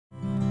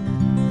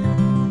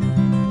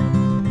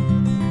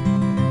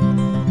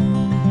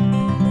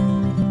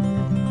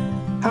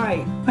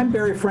I'm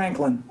Barry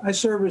Franklin. I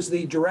serve as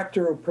the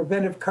Director of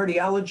Preventive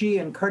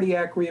Cardiology and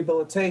Cardiac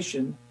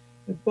Rehabilitation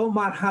at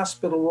Beaumont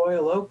Hospital,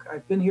 Royal Oak.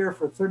 I've been here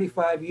for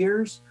 35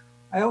 years.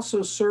 I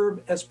also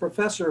serve as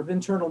Professor of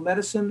Internal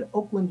Medicine,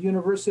 Oakland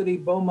University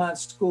Beaumont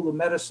School of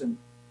Medicine.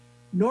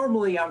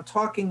 Normally, I'm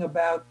talking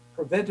about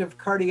preventive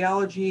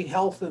cardiology,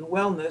 health, and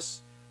wellness,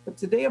 but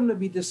today I'm going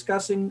to be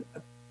discussing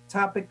a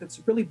topic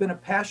that's really been a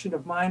passion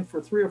of mine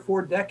for 3 or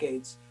 4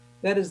 decades.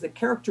 That is the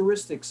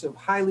characteristics of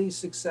highly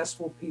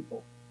successful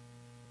people.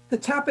 The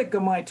topic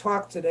of my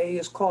talk today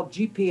is called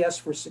GPS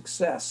for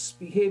Success,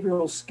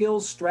 Behavioral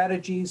Skills,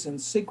 Strategies,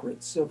 and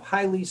Secrets of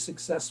Highly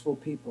Successful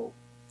People.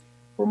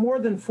 For more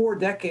than 4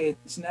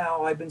 decades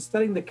now, I've been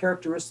studying the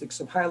characteristics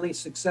of highly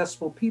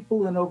successful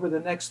people, and over the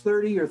next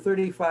 30 or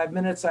 35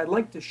 minutes, I'd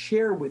like to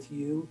share with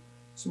you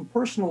some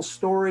personal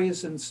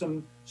stories and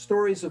some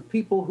stories of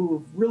people who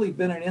have really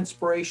been an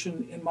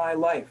inspiration in my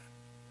life.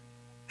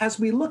 As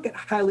we look at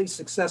highly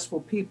successful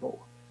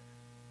people,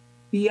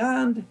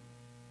 beyond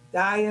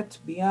diet,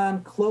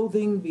 beyond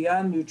clothing,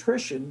 beyond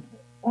nutrition,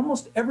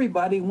 almost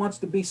everybody wants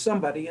to be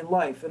somebody in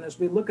life. And as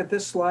we look at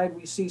this slide,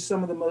 we see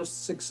some of the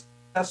most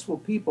successful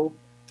people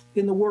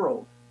in the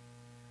world.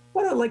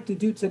 What I'd like to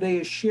do today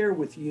is share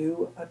with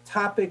you a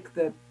topic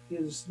that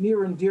is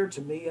near and dear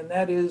to me, and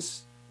that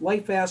is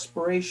life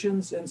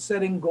aspirations and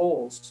setting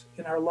goals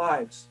in our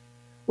lives.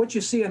 What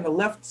you see on the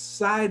left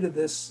side of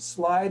this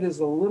slide is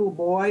a little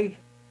boy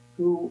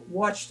who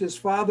watched his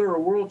father, a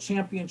world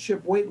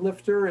championship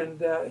weightlifter,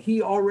 and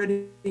he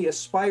already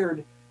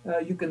aspired,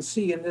 you can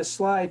see in this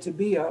slide, to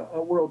be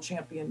a world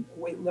champion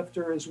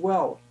weightlifter as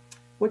well.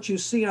 What you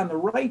see on the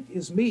right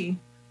is me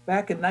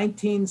back in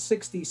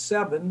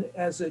 1967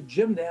 as a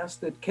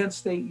gymnast at Kent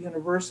State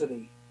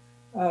University.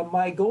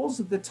 My goals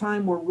at the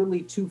time were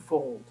really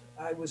twofold.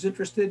 I was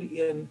interested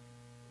in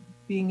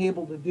being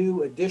able to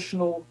do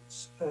additional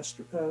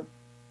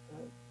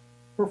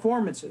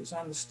performances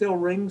on the still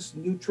rings,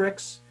 new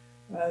tricks,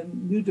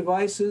 new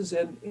devices,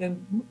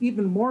 and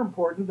even more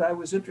important, I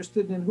was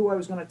interested in who I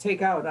was going to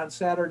take out on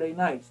Saturday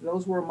night.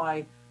 Those were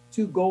my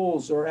 2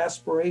 goals or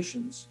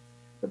aspirations.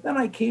 But then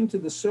I came to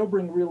the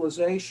sobering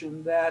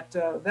realization that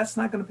that's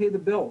not going to pay the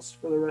bills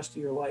for the rest of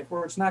your life,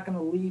 or it's not going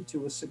to lead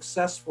to a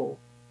successful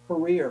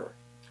career.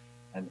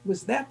 And it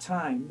was that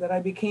time that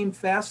I became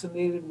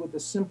fascinated with a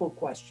simple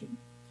question.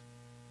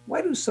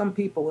 Why do some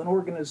people and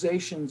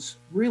organizations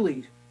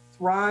really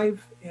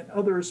thrive and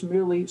others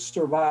merely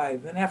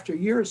survive? And after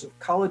years of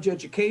college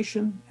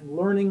education and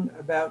learning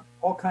about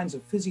all kinds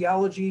of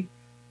physiology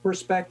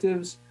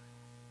perspectives,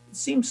 it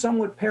seemed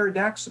somewhat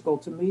paradoxical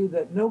to me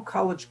that no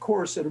college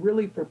course had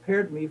really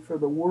prepared me for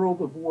the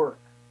world of work.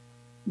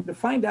 And to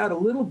find out a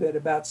little bit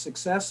about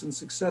success and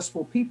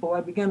successful people, I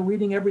began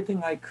reading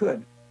everything I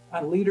could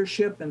on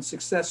leadership and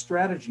success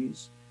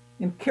strategies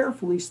and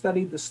carefully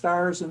studied the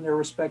stars in their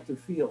respective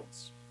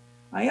fields.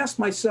 I asked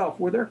myself,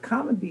 were there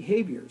common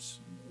behaviors,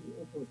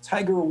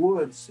 Tiger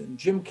Woods and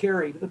Jim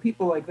Carrey, the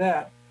people like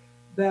that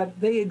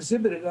they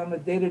exhibited on a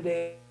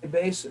day-to-day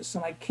basis?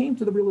 And I came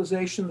to the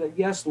realization that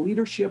yes,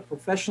 leadership,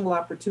 professional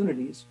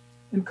opportunities,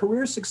 and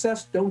career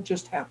success don't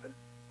just happen.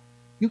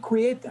 You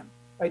create them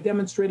by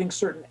demonstrating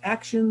certain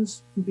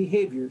actions and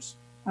behaviors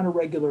on a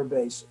regular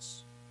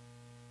basis.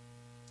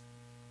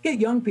 I get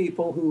young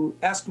people who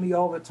ask me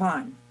all the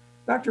time,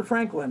 Dr.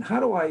 Franklin, how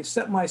do I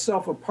set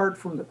myself apart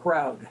from the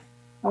crowd?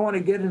 I want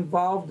to get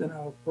involved in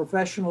a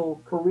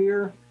professional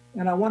career,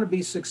 and I want to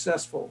be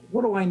successful.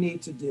 What do I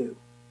need to do?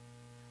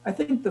 I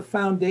think the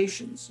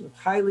foundations of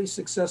highly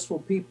successful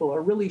people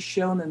are really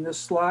shown in this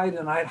slide,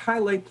 and I'd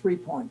highlight 3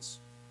 points.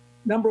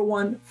 Number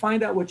 1,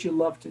 find out what you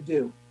love to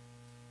do.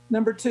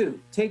 Number 2,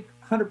 take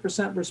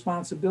 100%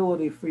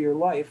 responsibility for your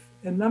life.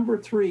 And number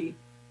 3,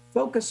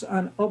 focus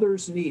on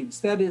others'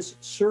 needs, that is,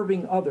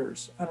 serving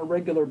others on a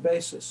regular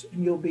basis,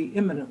 and you'll be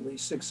eminently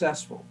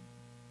successful.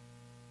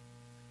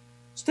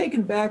 I was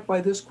taken back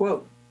by this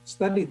quote.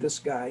 Studied this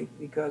guy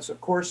because, of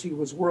course, he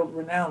was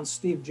world-renowned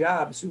Steve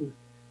Jobs, whose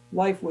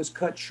life was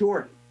cut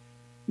short.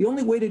 The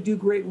only way to do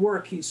great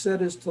work, he said,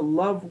 is to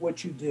love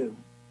what you do.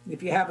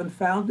 If you haven't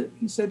found it,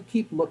 he said,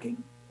 keep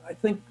looking. I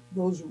think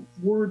those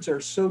words are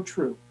so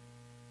true.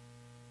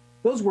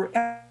 Those were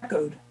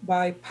echoed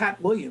by Pat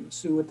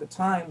Williams, who at the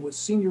time was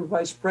senior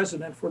vice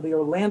president for the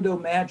Orlando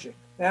Magic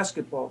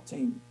basketball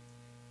team.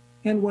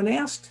 And when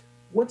asked,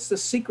 what's the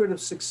secret of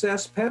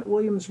success? Pat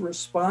Williams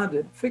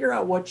responded, figure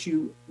out what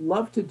you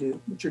love to do,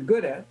 what you're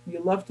good at,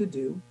 you love to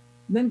do,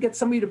 and then get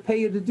somebody to pay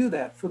you to do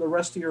that for the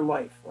rest of your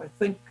life. I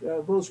think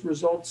those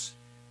results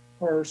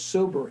are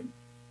sobering.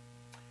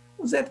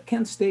 I was at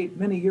Kent State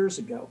many years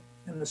ago,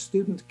 and the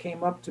student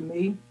came up to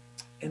me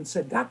and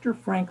said, Dr.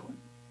 Franklin,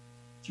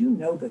 do you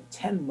know the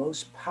 10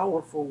 most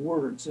powerful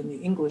words in the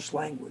English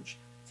language?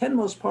 10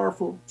 most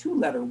powerful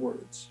 2-letter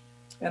words.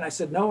 And I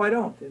said, no, I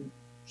don't. And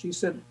she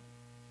said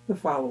the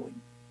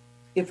following: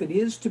 if it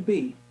is to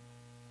be,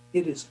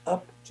 it is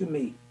up to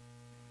me.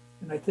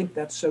 And I think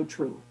that's so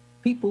true.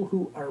 People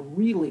who are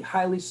really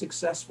highly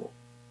successful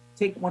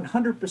take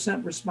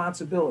 100%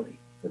 responsibility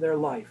for their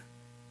life.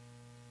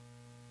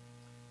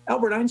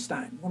 Albert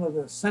Einstein, one of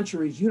the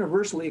century's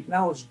universally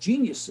acknowledged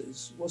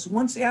geniuses, was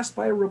once asked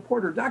by a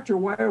reporter, "Doctor,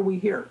 why are we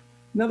here?"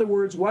 In other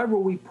words, why were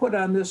we put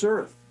on this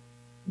earth?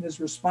 In his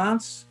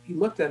response, he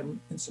looked at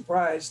him in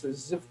surprise,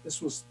 as if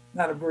this was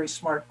not a very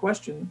smart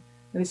question.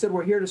 And he said,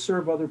 "We're here to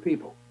serve other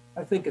people."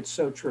 I think it's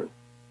so true.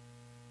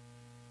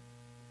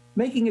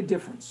 Making a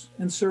difference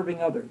and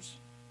serving others.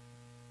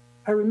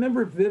 I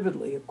remember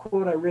vividly a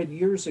quote I read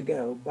years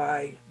ago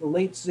by the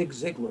late Zig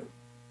Ziglar.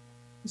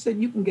 He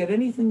said, "You can get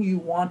anything you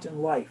want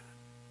in life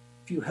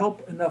if you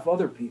help enough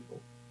other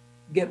people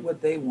get what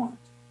they want."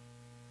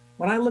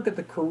 When I look at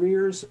the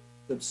careers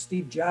of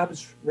Steve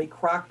Jobs, Ray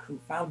Kroc, who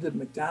founded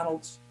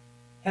McDonald's,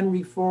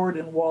 Henry Ford,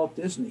 and Walt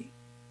Disney,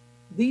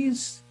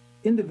 these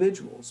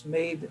individuals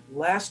made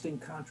lasting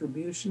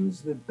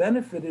contributions that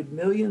benefited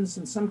millions,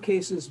 in some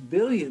cases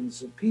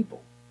billions of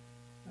people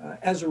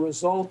as a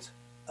result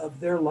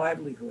of their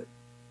livelihood.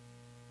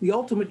 The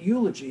ultimate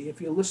eulogy,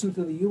 if you listen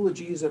to the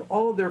eulogies at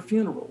all of their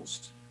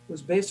funerals,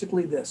 was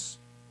basically this: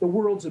 the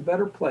world's a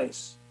better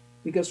place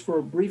because for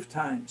a brief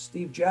time,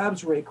 Steve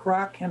Jobs, Ray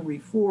Kroc, Henry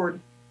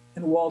Ford,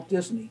 and Walt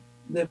Disney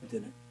lived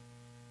in it.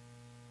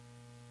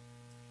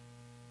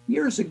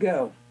 Years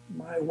ago,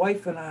 my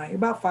wife and I,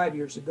 about 5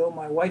 years ago,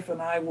 my wife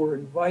and I were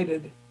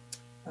invited.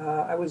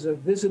 I was a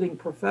visiting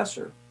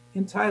professor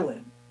in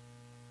Thailand.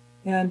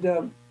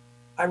 And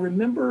I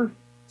remember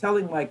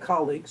telling my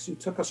colleagues who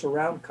took us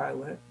around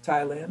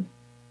Thailand,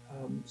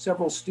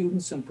 several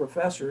students and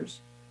professors,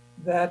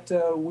 that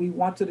we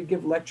wanted to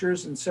give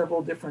lectures in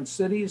several different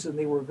cities, and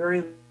they were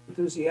very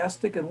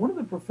enthusiastic. And one of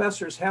the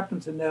professors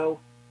happened to know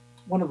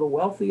one of the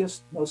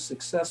wealthiest, most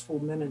successful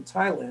men in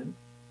Thailand,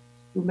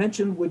 who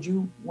mentioned, "Would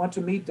you want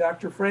to meet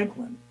Dr.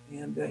 Franklin?"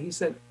 And he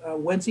said,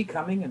 "When's he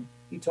coming?" And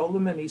he told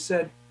him, and he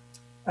said,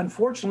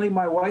 "Unfortunately,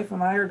 my wife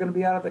and I are going to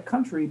be out of the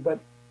country, but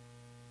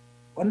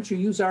why don't you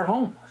use our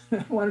home?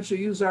 Why don't you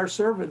use our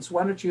servants?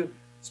 Why don't you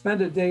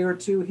spend a day or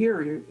two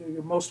here?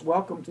 You're most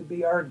welcome to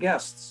be our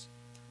guests."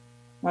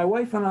 My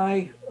wife and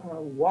I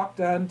walked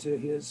on to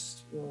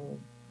his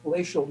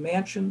palatial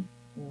mansion,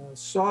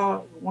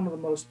 saw one of the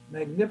most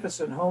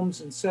magnificent homes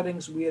and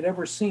settings we had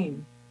ever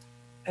seen.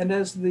 And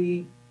as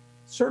the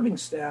serving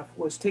staff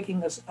was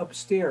taking us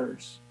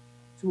upstairs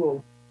to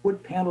a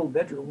wood-paneled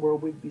bedroom where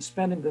we'd be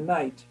spending the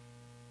night,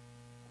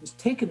 I was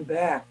taken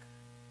back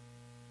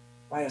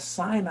by a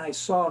sign I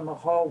saw in the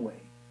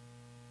hallway.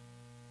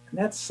 And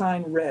that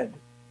sign read,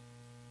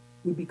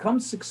 "We become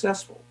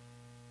successful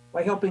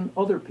by helping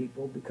other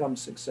people become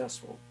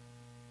successful."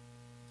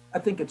 I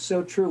think it's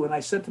so true. And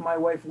I said to my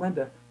wife,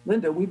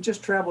 Linda, we've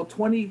just traveled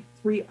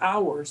 23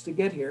 hours to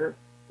get here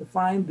to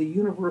find the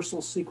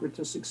universal secret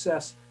to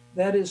success.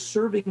 That is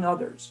serving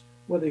others,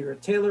 whether you're a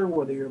tailor,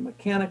 whether you're a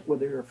mechanic,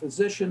 whether you're a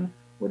physician,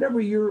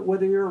 whether you're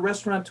a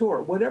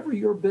restaurateur, whatever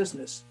your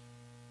business,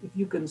 if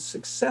you can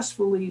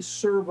successfully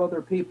serve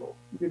other people,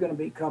 you're going to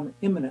become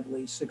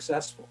eminently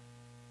successful.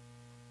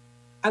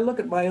 I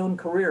look at my own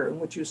career, and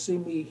what you see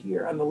me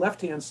here on the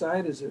left-hand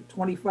side is at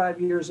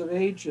 25 years of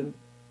age, and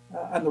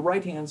on the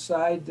right-hand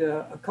side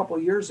a couple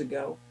years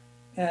ago.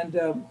 And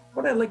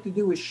what I'd like to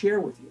do is share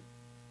with you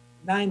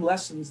 9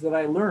 lessons that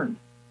I learned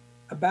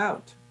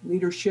about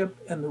leadership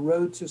and the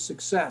road to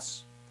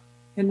success.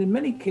 And in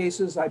many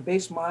cases, I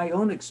base my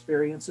own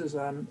experiences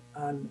on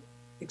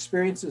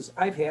experiences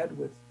I've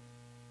had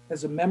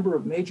as a member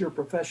of major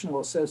professional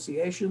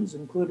associations,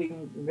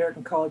 including the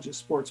American College of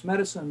Sports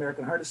Medicine,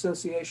 American Heart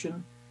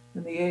Association,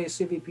 and the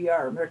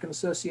AACVPR, American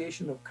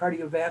Association of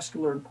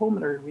Cardiovascular and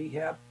Pulmonary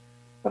Rehab.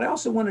 But I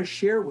also want to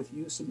share with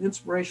you some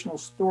inspirational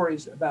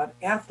stories about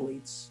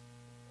athletes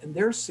and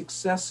their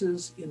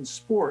successes in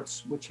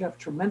sports, which have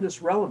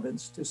tremendous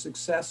relevance to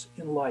success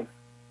in life.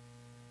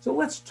 So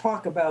let's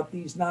talk about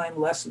these 9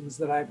 lessons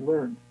that I've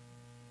learned.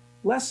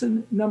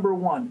 Lesson number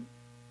 1,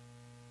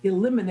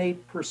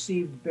 eliminate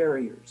perceived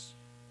barriers.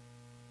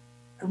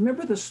 I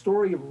remember the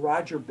story of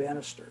Roger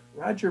Bannister.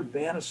 Roger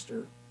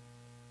Bannister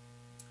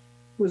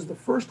was the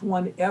first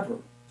one ever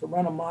to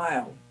run a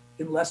mile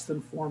in less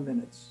than 4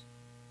 minutes.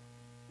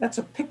 That's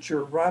a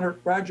picture of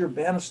Roger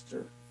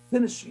Bannister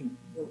finishing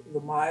the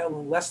mile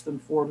in less than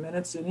 4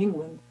 minutes in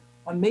England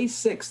on May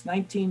 6,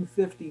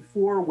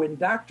 1954, when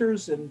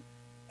doctors and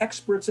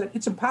experts said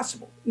it's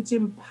impossible. It's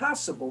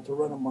impossible to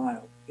run a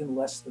mile in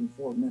less than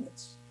 4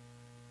 minutes.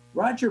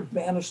 Roger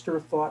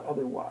Bannister thought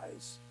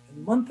otherwise.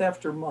 And month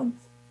after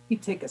month,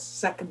 he'd take a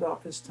second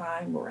off his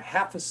time, or a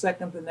half a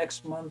second the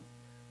next month,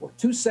 or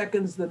 2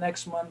 seconds the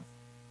next month.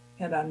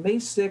 And on May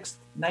 6th,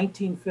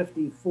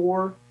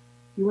 1954,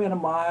 he ran a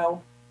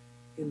mile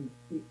in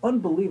the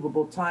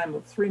unbelievable time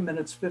of 3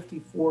 minutes,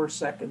 54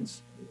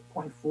 seconds,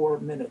 0.4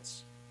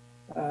 minutes.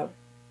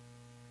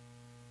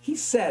 He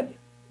said,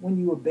 when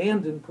you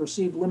abandon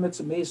perceived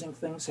limits, amazing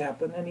things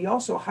happen. And he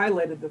also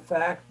highlighted the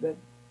fact that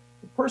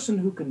the person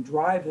who can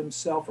drive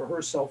himself or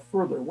herself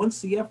further, once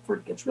the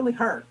effort gets really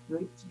hard,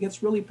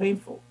 gets really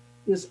painful,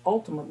 is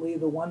ultimately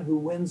the one who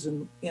wins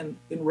in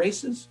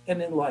races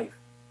and in life.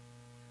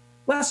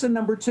 Lesson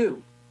number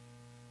 2.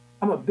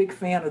 I'm a big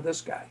fan of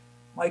this guy,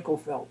 Michael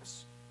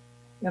Phelps.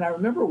 And I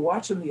remember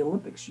watching the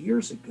Olympics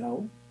years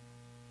ago,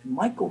 And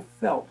Michael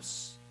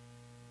Phelps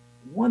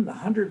won the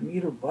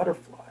 100-meter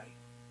butterfly,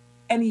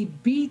 and he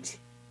beat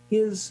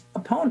his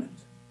opponent,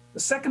 the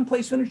second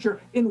place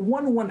finisher, in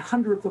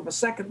 1/100th of a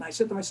second. And I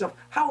said to myself,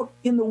 how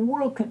in the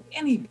world can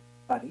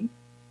anybody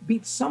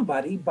beat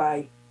somebody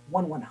by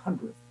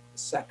 1/100th of a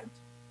second?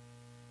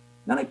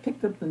 Then I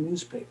picked up the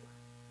newspaper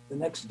the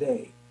next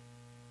day,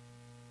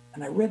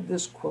 and I read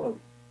this quote.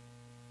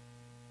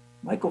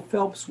 Michael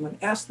Phelps, when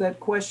asked that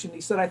question,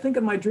 he said, I think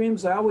in my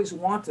dreams I always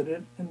wanted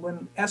it. And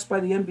when asked by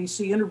the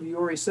NBC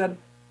interviewer, he said,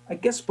 I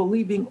guess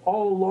believing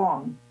all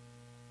along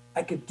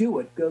I could do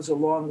it goes a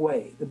long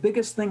way. The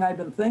biggest thing I've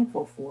been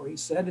thankful for, he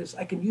said, is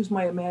I can use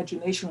my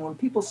imagination. When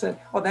people said,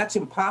 oh, that's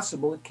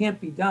impossible, it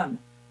can't be done,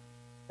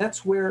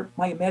 that's where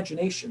my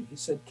imagination, he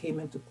said, came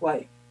into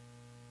play.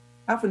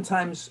 I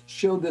oftentimes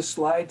showed this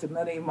slide to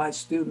many of my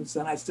students,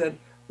 and I said,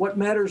 what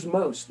matters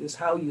most is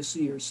how you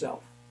see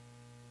yourself.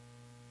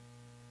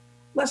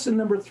 Lesson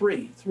number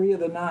 3 of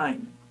the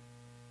 9.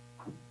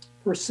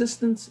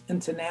 Persistence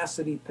and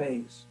tenacity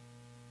pays.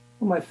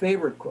 One of my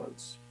favorite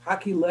quotes.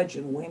 Hockey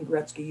legend Wayne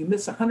Gretzky, you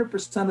miss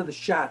 100% of the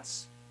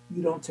shots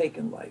you don't take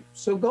in life,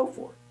 so go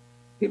for it.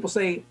 People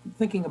say, I'm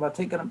thinking about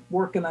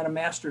working on a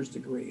master's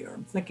degree, or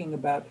I'm thinking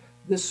about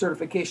this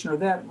certification or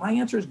that. My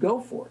answer is go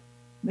for it.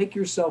 Make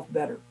yourself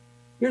better.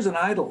 Here's an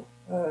idol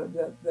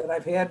that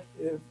I've had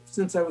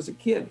since I was a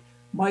kid,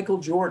 Michael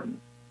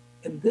Jordan.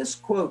 And this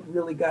quote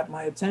really got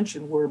my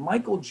attention, where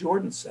Michael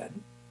Jordan said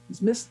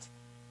he's missed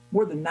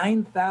more than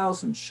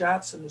 9,000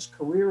 shots in his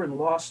career and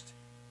lost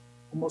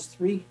almost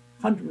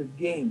 300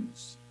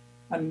 games.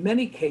 In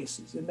many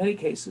cases,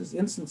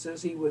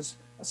 instances, he was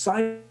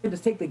assigned to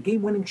take the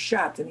game-winning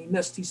shot and he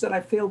missed. He said,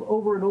 I failed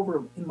over and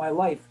over in my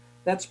life.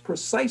 That's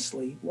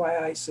precisely why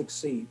I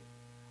succeed.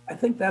 I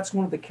think that's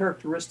one of the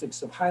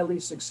characteristics of highly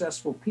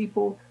successful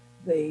people.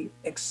 They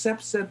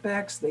accept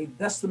setbacks, they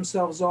dust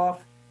themselves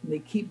off, and they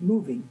keep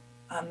moving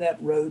on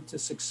that road to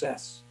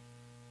success.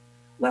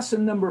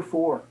 Lesson number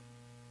 4.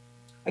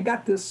 I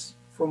got this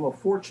from a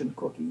fortune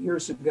cookie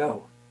years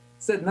ago.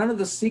 It said, none of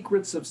the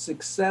secrets of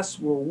success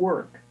will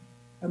work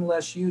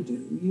unless you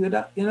do.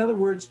 In other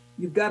words,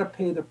 you've got to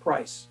pay the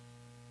price.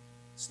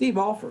 Steve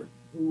Alford,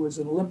 who was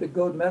an Olympic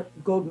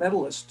gold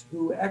medalist,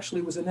 who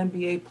actually was an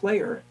NBA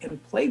player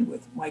and played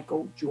with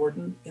Michael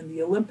Jordan in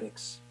the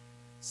Olympics,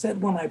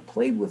 said, when I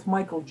played with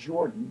Michael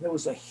Jordan, there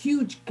was a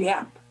huge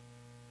gap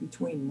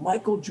between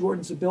Michael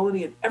Jordan's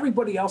ability and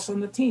everybody else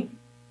on the team.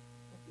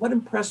 What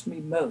impressed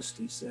me most,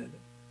 he said,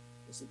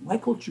 is that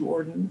Michael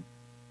Jordan,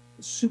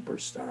 the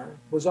superstar,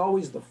 was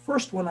always the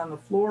first one on the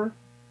floor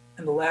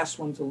and the last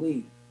one to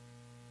leave.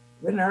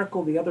 I read an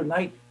article the other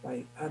night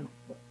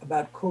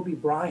about Kobe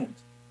Bryant.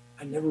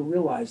 I never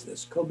realized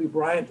this. Kobe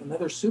Bryant,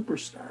 another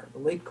superstar, the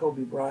late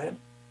Kobe Bryant,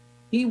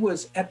 he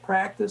was at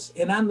practice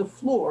and on the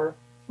floor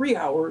 3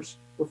 hours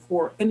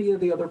before any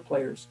of the other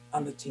players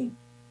on the team,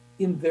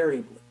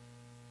 invariably.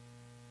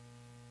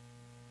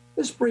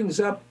 This brings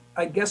up,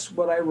 I guess,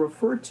 what I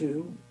refer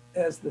to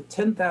as the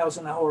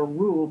 10,000-hour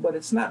rule, but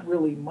it's not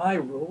really my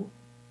rule.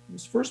 It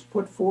was first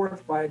put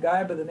forth by a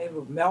guy by the name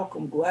of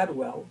Malcolm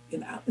Gladwell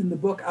in the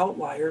book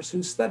Outliers,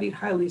 who studied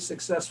highly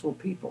successful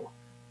people.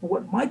 And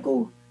what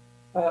Malcolm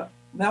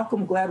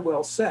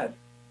Gladwell said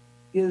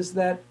is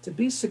that to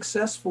be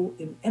successful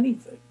in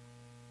anything,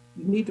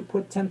 you need to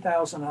put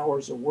 10,000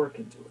 hours of work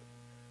into it.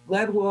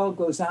 Gladwell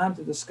goes on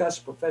to discuss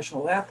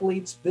professional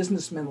athletes,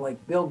 businessmen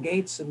like Bill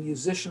Gates, and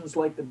musicians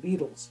like the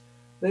Beatles.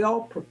 They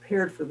all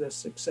prepared for this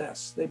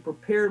success. They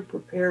prepared.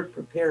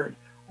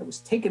 I was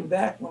taken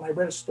back when I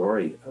read a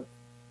story of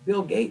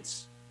Bill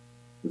Gates,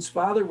 whose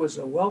father was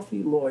a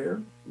wealthy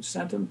lawyer who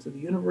sent him to the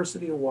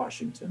University of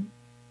Washington.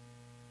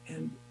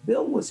 And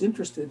Bill was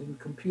interested in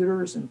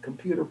computers and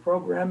computer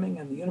programming,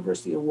 and the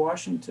University of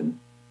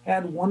Washington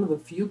had one of the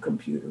few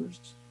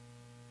computers.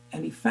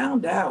 And he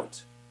found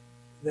out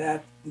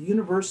that the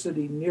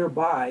university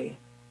nearby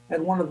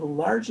had one of the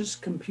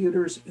largest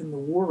computers in the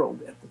world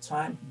at the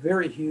time,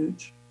 very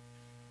huge,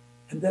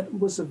 and that it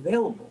was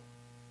available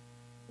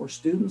for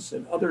students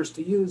and others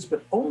to use,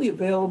 but only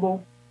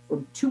available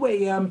from 2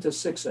 a.m. to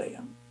 6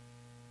 a.m.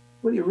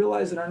 Whether you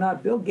realize it or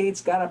not, Bill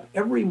Gates got up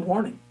every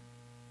morning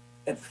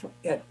at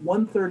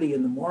 1:30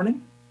 in the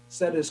morning,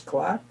 set his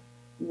clock,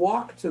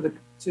 walked to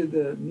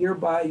the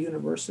nearby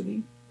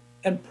university,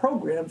 and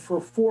programmed for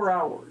 4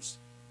 hours.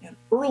 And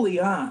early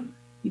on,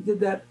 he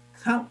did that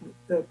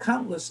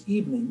countless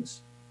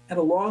evenings, and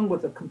along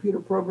with the computer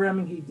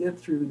programming he did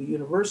through the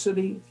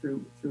university,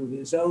 through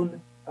his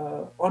own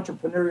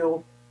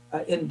entrepreneurial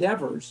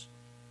endeavors,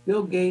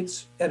 Bill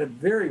Gates, at a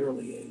very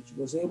early age,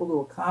 was able to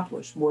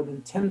accomplish more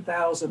than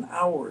 10,000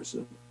 hours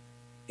of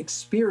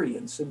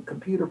experience in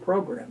computer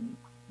programming,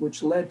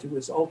 which led to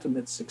his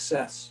ultimate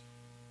success.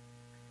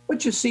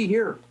 What you see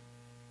here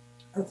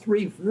are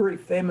 3 very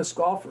famous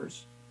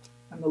golfers.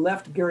 On the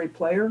left, Gary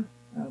Player,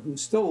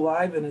 who's still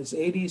alive in his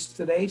 80s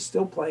today,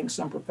 still playing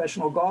some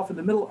professional golf. In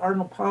the middle,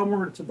 Arnold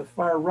Palmer. To the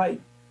far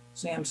right,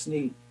 Sam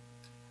Snead.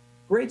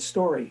 Great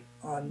story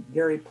on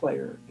Gary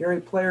Player.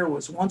 Gary Player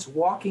was once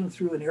walking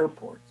through an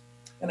airport,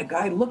 And a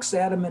guy looks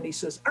at him and he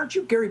says, "Aren't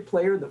you Gary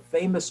Player, the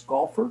famous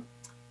golfer?"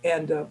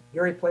 And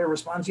Gary Player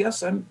responds,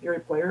 "Yes, I'm Gary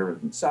Player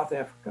in South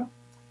Africa."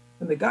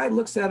 And the guy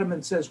looks at him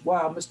and says,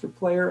 "Wow, Mr.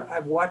 Player,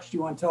 I've watched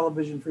you on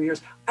television for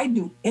years. I'd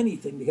do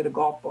anything to hit a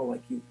golf ball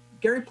like you."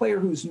 Gary Player,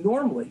 who's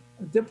normally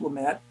a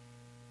diplomat,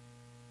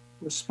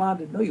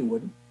 responded, "No, you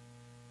wouldn't."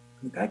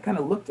 And the guy kind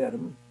of looked at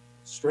him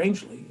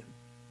strangely.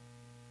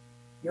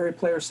 Gary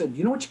Player said,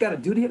 "You know what you got to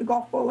do to hit a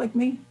golf ball like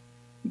me?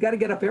 You got to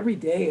get up every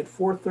day at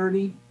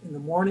 4:30 in the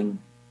morning,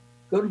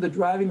 go to the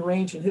driving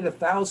range and hit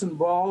 1,000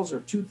 balls or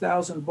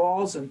 2,000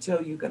 balls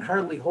until you can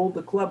hardly hold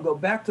the club. Go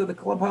back to the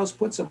clubhouse,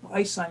 put some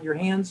ice on your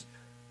hands,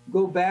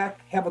 go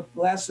back, have a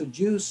glass of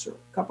juice or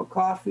a cup of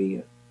coffee,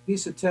 a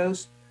piece of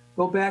toast,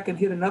 go back and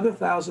hit another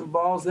 1,000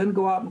 balls, then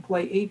go out and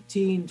play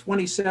 18,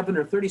 27,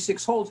 or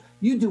 36 holes.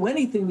 You do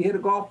anything to hit a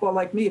golf ball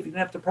like me if you don't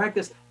have to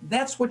practice.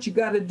 That's what you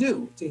got to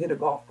do to hit a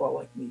golf ball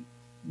like me."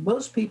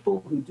 Most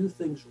people who do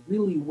things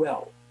really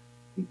well,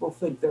 people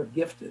think they're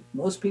gifted.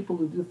 Most people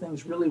who do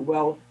things really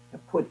well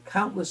have put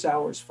countless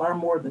hours, far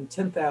more than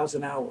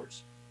 10,000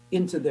 hours,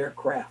 into their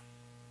craft.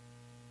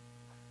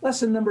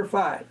 Lesson number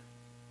 5,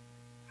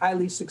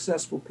 highly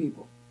successful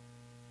people.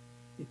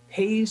 It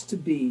pays to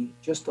be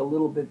just a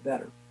little bit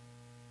better.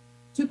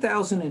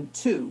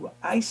 2002,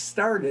 I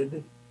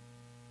started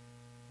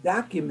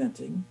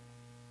documenting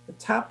the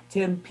top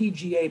 10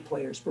 PGA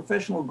players,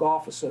 Professional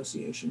Golf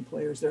Association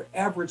players, their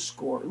average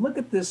score. Look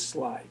at this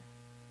slide.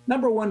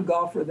 Number 1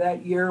 golfer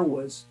that year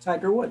was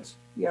Tiger Woods.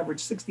 He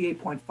averaged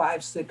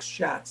 68.56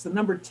 shots. The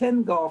number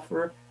 10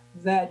 golfer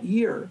that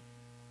year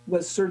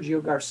was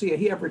Sergio Garcia.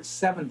 He averaged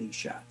 70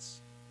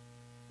 shots.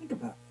 Think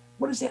about that.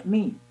 What does that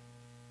mean?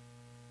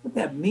 What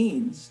that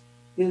means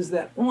is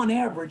that on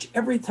average,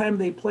 every time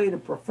they played a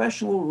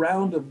professional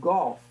round of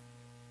golf,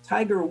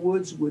 Tiger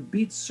Woods would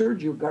beat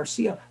Sergio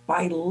Garcia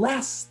by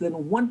less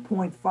than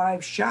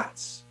 1.5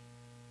 shots.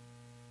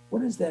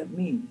 What does that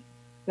mean?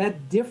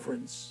 That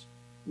difference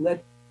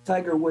led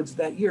Tiger Woods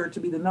that year to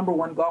be the number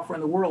 1 golfer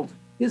in the world.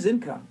 His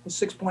income was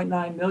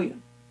 $6.9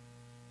 million.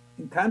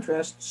 In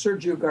contrast,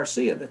 Sergio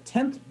Garcia, the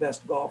 10th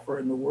best golfer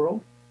in the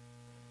world,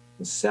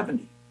 was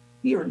 70.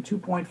 He earned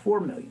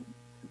 $2.4 million.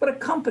 But a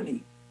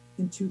company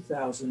in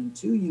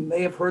 2002, you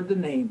may have heard the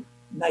name,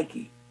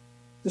 Nike,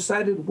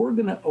 decided we're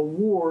going to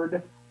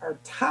award our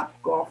top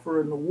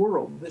golfer in the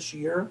world this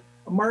year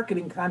a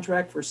marketing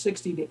contract for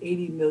 $60 to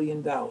 $80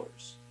 million.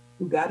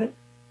 Who got it?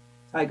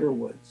 Tiger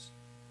Woods.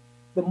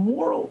 The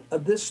moral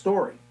of this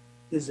story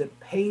is it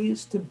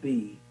pays to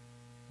be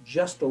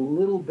just a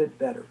little bit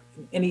better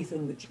in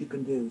anything that you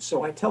can do.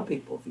 So I tell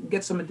people, if you can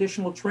get some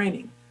additional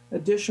training,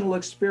 additional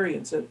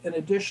experience, an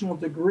additional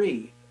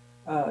degree,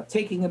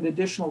 taking an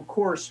additional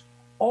course,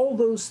 all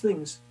those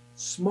things,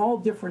 small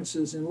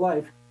differences in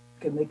life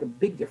can make a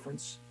big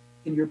difference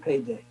in your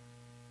payday.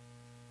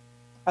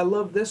 I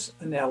love this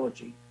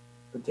analogy.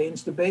 It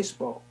pertains to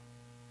baseball.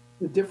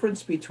 The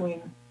difference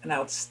between an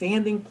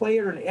outstanding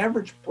player and an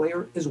average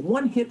player is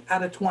 1 hit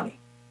out of 20.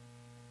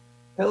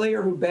 A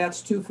player who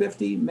bats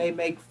 .250 may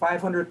make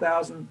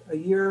 $500,000 a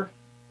year,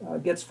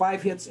 gets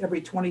 5 hits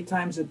every 20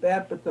 times at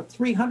bat, but the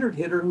 300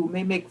 hitter who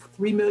may make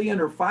 $3 million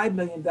or $5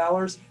 million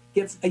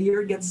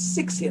gets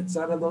 6 hits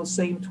out of those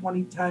same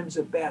 20 times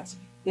at bats.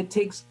 It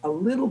takes a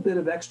little bit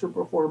of extra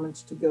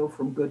performance to go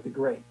from good to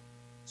great.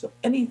 So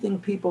anything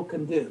people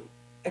can do,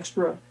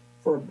 extra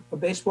for a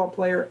baseball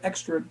player,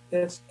 extra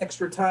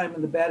time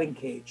in the batting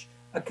cage,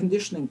 a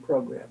conditioning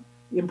program,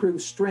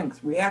 improved strength,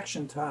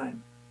 reaction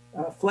time,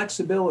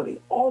 flexibility,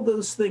 all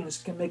those things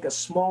can make a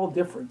small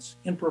difference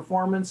in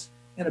performance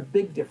and a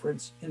big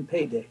difference in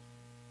payday.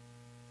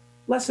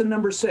 Lesson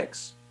number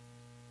 6.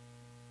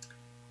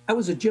 I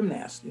was a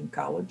gymnast in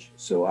college,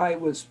 so I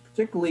was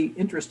particularly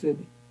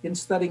interested in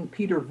studying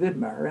Peter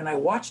Vidmar, and I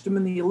watched him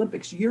in the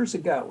Olympics years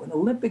ago, an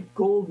Olympic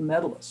gold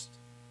medalist.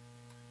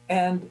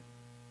 And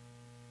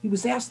he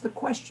was asked the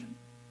question,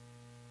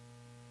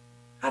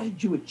 how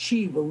did you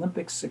achieve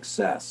Olympic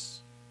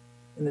success?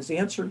 And his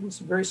answer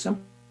was a very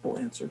simple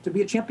answer. To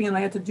be a champion,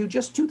 I had to do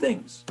just 2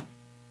 things: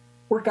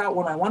 work out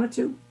when I wanted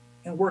to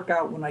and work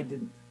out when I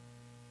didn't.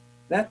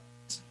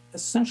 That's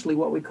essentially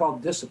what we call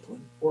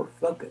discipline or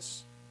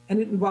focus. And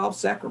it involves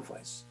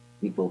sacrifice.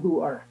 People who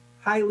are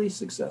highly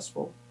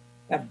successful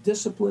have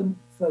discipline,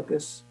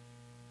 focus,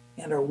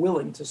 and are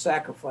willing to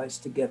sacrifice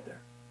to get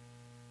there.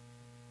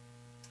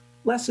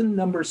 Lesson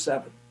number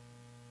 7.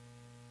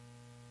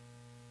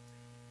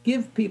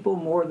 Give people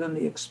more than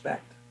they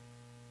expect.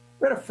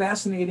 I read a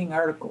fascinating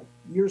article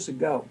years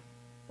ago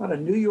about a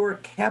New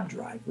York cab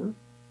driver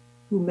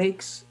who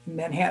makes, in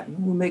Manhattan,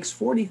 who makes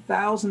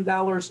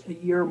 $40,000 a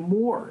year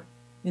more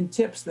in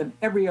tips than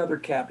every other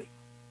cabbie.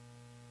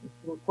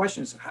 The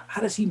question is,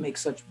 how does he make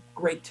such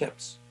great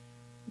tips?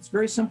 It's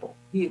very simple.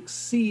 He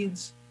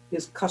exceeds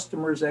his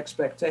customers'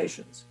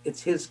 expectations.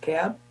 It's his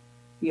cab.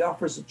 He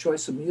offers a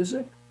choice of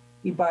music.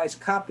 He buys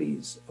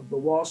copies of the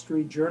Wall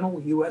Street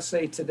Journal,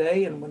 USA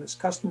Today, and when his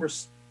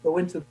customers go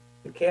into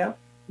the cab,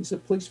 he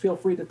said, please feel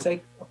free to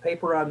take a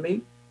paper on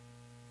me.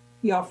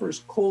 He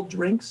offers cold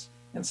drinks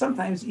and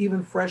sometimes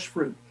even fresh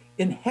fruit.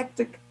 In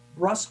hectic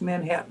brusque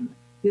Manhattan,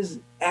 his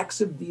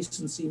acts of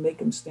decency make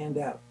him stand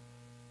out.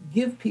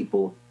 Give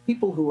people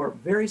who are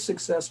very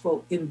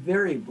successful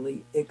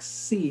invariably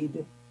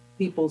exceed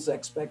people's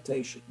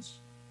expectations.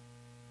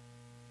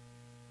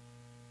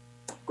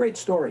 Great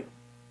story.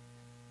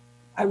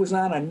 I was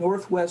on a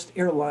Northwest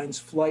Airlines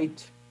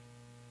flight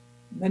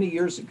many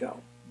years ago.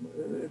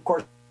 Of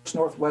course,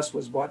 Northwest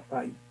was bought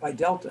by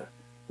Delta.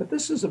 But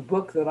this is a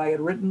book that I had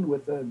written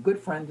with a good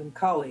friend and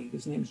colleague.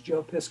 His name's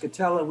Joe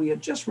Piscatella. We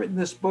had just written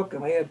this book,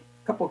 and I had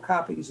a couple of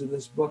copies of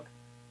this book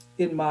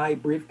in my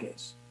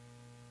briefcase.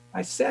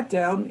 I sat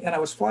down, and I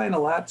was flying a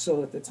lot,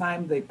 so at the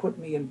time they put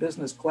me in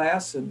business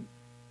class, and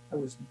I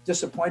was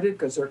disappointed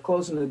because they're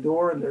closing the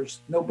door and there's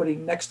nobody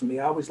next to me.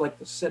 I always like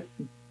to sit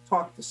and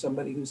talk to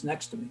somebody who's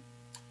next to me.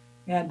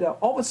 And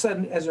all of a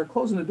sudden, as they're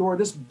closing the door,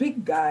 this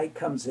big guy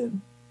comes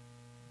in,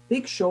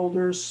 big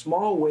shoulders,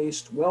 small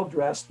waist,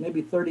 well-dressed,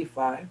 maybe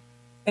 35,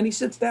 and he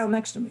sits down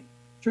next to me.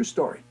 True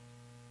story.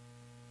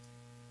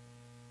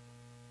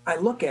 I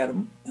look at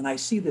him, and I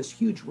see this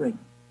huge ring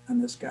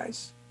on this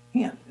guy's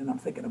hand, and I'm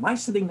thinking, am I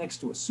sitting next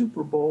to a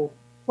Super Bowl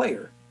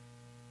player?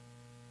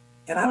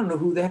 And I don't know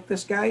who the heck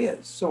this guy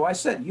is. So I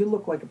said, you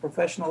look like a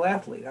professional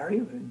athlete, are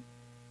you? And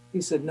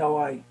he said, no,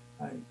 I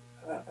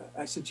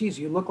said, geez,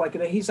 you look like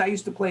it. I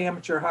used to play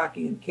amateur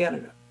hockey in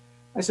Canada.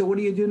 I said, what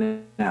do you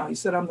do now? He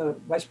said, I'm the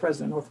vice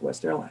president of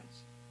Northwest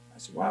Airlines. I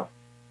said, wow.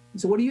 He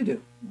said, what do you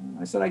do?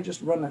 I said, I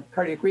just run a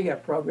cardiac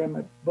rehab program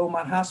at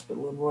Beaumont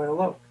Hospital in Royal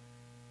Oak.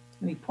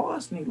 And he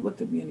paused and he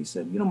looked at me and he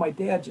said, you know, my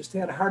dad just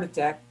had a heart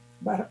attack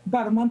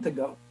about a month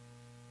ago.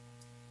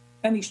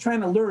 And he's trying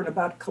to learn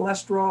about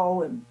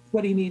cholesterol and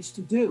what he needs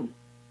to do.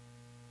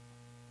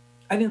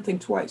 I didn't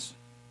think twice.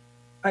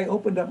 I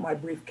opened up my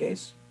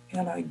briefcase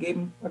and I gave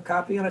him a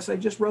copy and I said,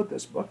 I just wrote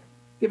this book.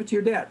 Give it to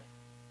your dad.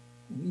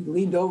 And he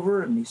leaned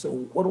over and he said,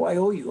 well, what do I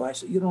owe you? I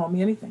said, you don't owe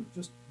me anything.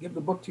 Just give the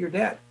book to your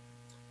dad.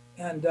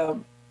 And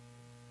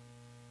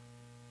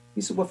he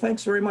said, well,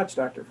 thanks very much,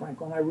 Dr.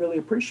 Franklin. I really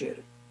appreciate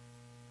it.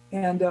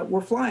 And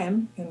we're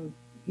flying, and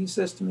he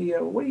says to me,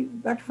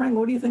 Dr. Franklin,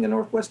 what do you think of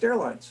Northwest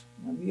Airlines?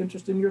 I'd be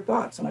interested in your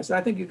thoughts. And I said,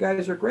 I think you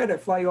guys are great. I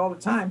fly you all the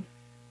time.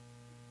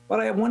 But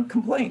I have one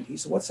complaint. He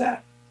said, what's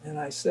that? And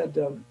I said,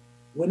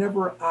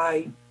 whenever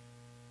I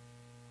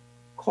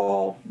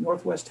call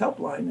Northwest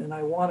Helpline and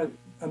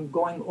I'm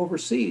going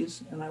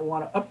overseas and I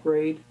want to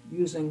upgrade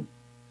using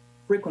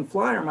frequent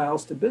flyer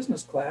miles to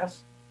business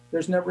class,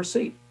 there's never a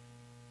seat.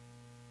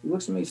 He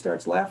looks at me,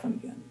 starts laughing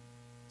again.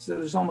 He said,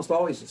 there's almost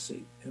always a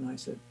seat. And I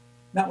said,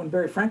 not when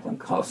Barry Franklin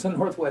calls on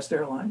Northwest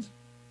Airlines.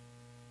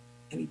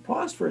 And he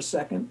paused for a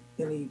second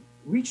and he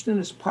reached in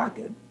his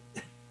pocket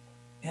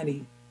and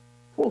he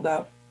pulled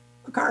out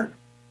a card.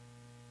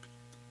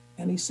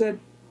 And he said,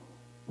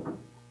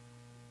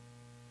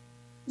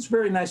 it's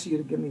very nice of you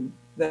to give me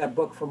that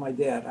book for my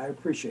dad. I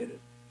appreciate it.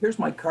 Here's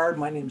my card.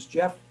 My name's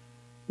Jeff.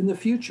 In the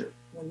future,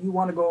 when you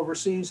want to go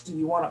overseas and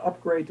you want to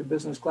upgrade to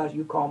business class,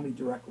 you call me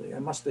directly. I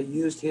must have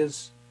used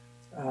his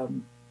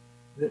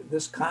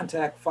this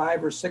contact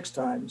 5 or 6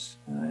 times,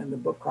 and the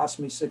book cost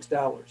me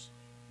 $6.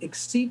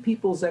 Exceed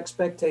people's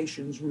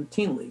expectations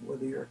routinely,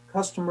 whether you're a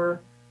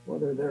customer,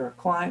 whether they're a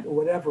client or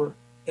whatever,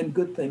 and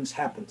good things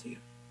happen to you.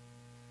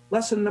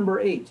 Lesson number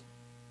 8.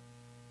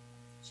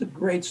 It's a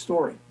great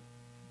story.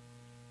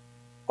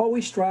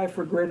 Always strive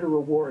for greater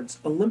rewards.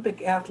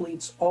 Olympic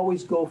athletes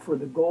always go for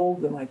the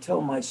gold, and I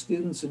tell my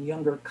students and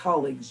younger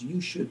colleagues,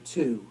 you should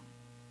too.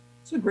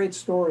 It's a great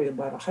story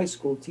about a high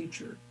school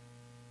teacher.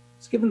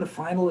 He's given the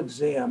final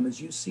exam.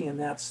 As you see in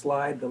that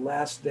slide, the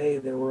last day,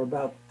 there were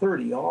about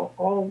 30,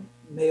 all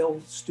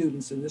male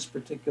students in this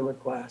particular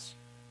class.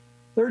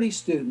 30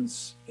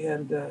 students,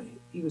 and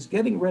he was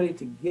getting ready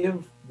to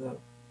give the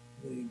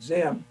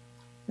exam.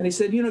 And he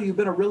said, you know, you've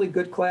been a really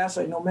good class.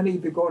 I know many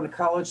of you are going to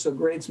college, so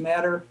grades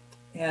matter.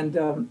 And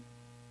I'm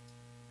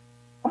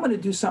going to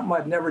do something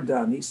I've never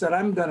done. He said,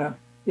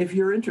 if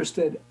you're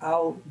interested,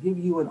 I'll give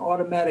you an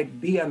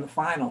automatic B on the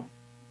final,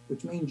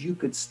 which means you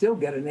could still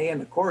get an A in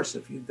the course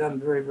if you've done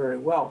very, very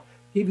well.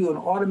 Give you an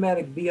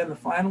automatic B on the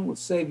final, would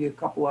save you a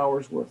couple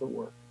hours worth of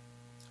work.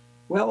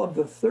 Well, of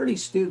the 30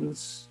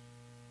 students,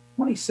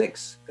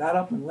 26 got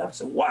up and left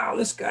and said, wow,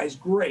 this guy's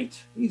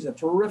great. He's a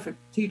terrific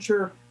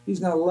teacher. He's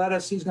going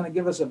to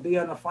give us a B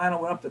on the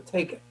final. Went up to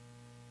take it.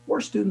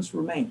 4 students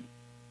remained.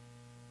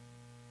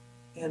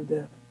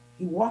 And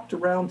he walked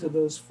around to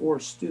those 4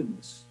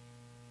 students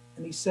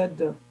and he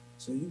said,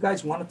 so you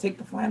guys want to take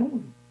the final?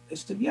 And they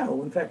said, yeah.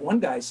 Well, in fact, one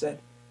guy said,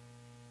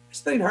 I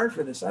studied hard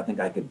for this. I think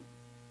I could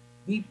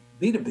beat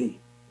B to B,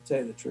 to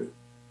tell you the truth.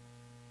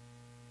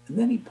 And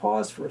then he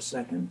paused for a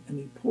second and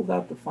he pulled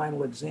out the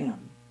final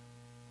exam,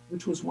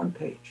 which was 1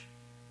 page.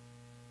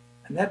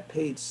 And that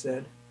page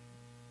said,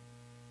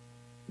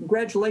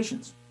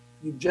 congratulations,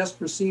 you've just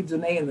received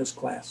an A in this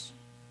class.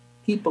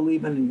 Keep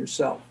believing in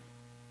yourself.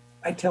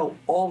 I tell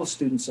all the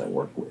students I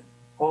work with,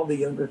 all the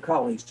younger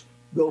colleagues,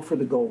 go for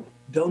the gold.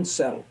 Don't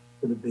settle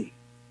for the B.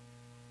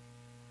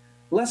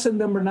 Lesson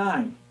number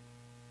 9.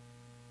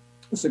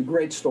 This is a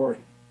great story.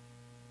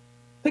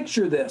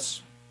 Picture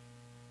this.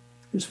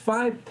 There's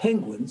 5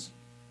 penguins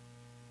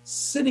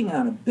sitting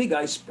on a big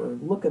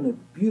iceberg, looking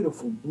at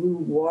beautiful blue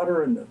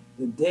water, and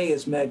the day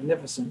is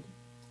magnificent.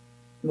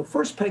 And the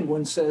first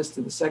penguin says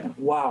to the second,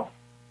 wow,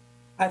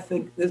 I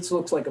think this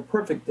looks like a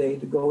perfect day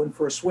to go in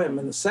for a swim.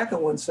 And the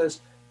second one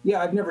says,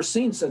 yeah, I've never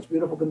seen such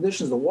beautiful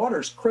conditions. The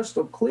water's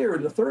crystal clear.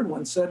 And the third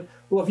one said,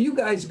 well, if you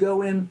guys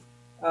go in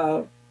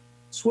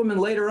swimming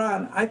later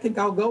on, I think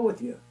I'll go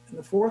with you. And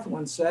the fourth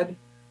one said,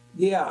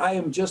 yeah, I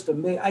am just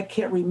amazed. I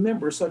can't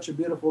remember such a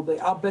beautiful day.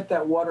 I'll bet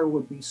that water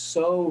would be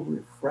so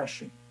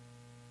refreshing.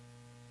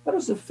 But it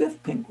was the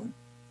fifth penguin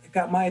that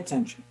got my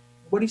attention.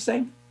 What'd he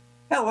say?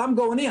 Hell, I'm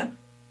going in.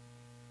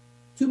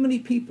 Too many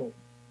people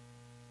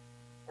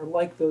are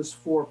like those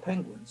four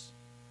penguins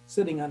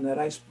sitting on that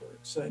iceberg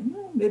saying,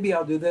 well, maybe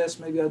I'll do this,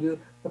 maybe I'll do that.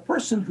 The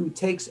person who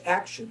takes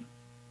action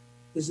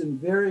is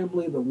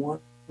invariably the one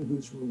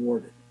who's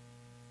rewarded.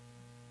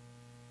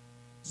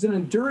 There's an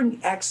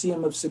enduring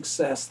axiom of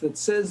success that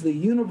says the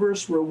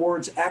universe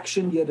rewards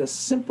action, yet as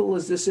simple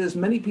as this is,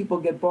 many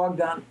people get bogged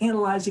down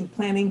analyzing,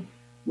 planning,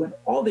 when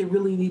all they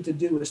really need to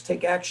do is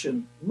take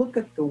action. Look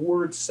at the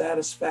word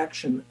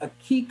satisfaction, a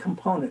key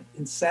component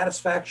in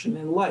satisfaction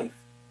in life.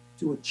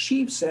 To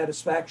achieve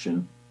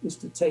satisfaction is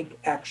to take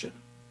action.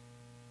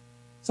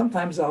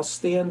 Sometimes I'll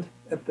stand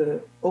at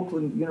the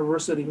Oakland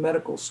University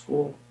Medical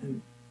School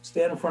and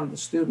stand in front of the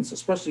students,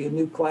 especially a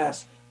new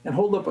class, and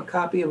hold up a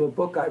copy of a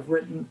book I've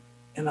written,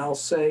 and I'll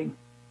say,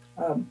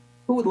 who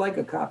would like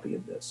a copy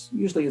of this?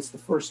 Usually it's the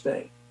first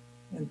day.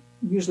 And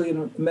usually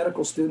a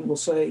medical student will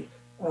say,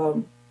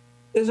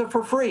 is it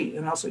for free?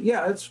 And I'll say,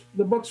 yeah,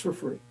 the book's for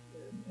free.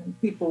 And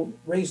people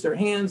raise their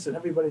hands, and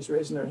everybody's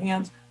raising their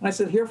hands. And I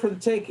said, here for the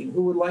taking,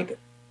 who would like it?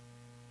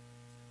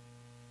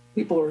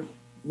 People are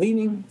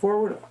leaning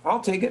forward,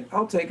 I'll take it,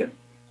 I'll take it.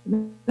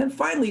 And then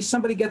finally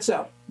somebody gets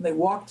up, and they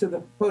walk to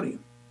the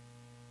podium.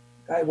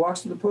 Guy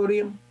walks to the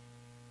podium,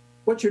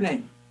 what's your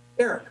name?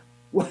 Eric.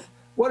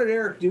 What did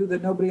Eric do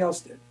that nobody else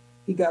did?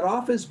 He got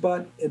off his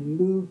butt and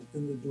moved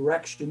in the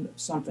direction of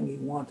something he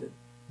wanted.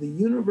 The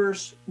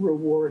universe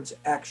rewards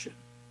action.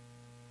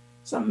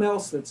 Something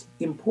else that's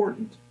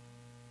important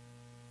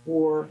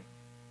for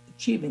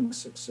achieving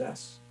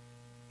success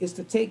is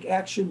to take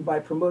action by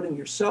promoting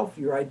yourself,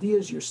 your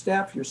ideas, your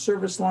staff, your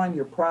service line,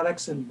 your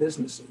products, and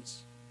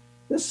businesses.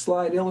 This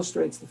slide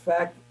illustrates the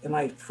fact, and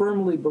I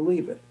firmly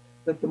believe it,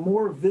 that the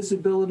more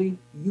visibility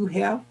you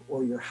have,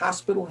 or your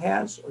hospital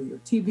has, or your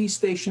TV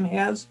station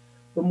has,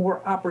 the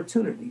more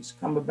opportunities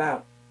come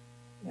about.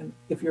 And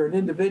if you're an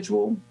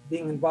individual,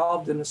 being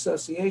involved in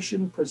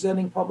association,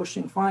 presenting,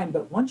 publishing, fine.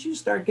 But once you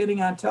start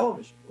getting on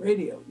television,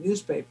 radio,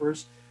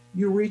 newspapers,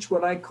 you reach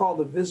what I call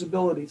the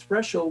visibility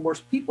threshold, where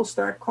people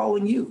start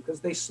calling you because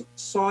they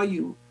saw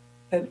you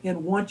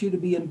and want you to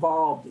be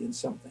involved in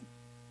something.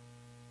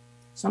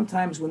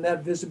 Sometimes when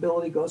that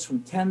visibility goes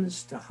from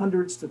tens to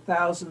hundreds to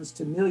thousands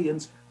to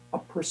millions, a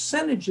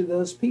percentage of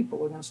those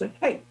people are going to say,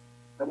 hey,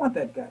 I want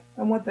that guy.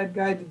 I want that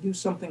guy to do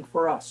something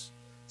for us.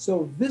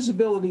 So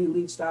visibility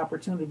leads to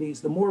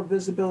opportunities. The more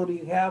visibility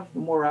you have, the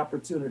more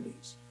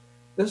opportunities.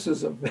 This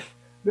is a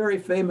very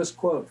famous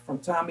quote from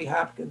Tommy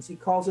Hopkins. He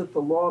calls it the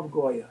law of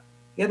Goya.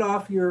 Get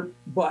off your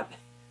butt.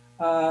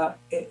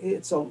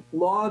 It's a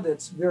law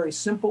that's very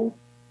simple,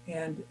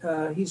 and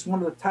he's one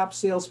of the top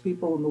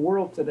salespeople in the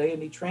world today,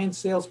 and he trains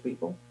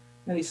salespeople.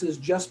 And he says,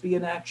 just be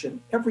in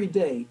action. Every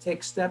day,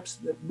 take steps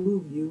that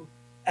move you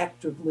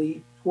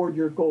actively toward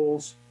your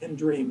goals and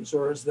dreams.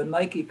 Or as the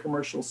Nike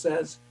commercial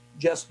says,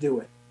 just do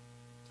it.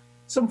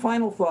 Some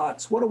final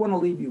thoughts. What do I want to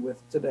leave you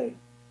with today?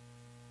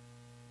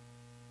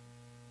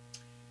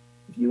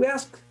 If you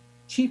ask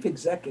chief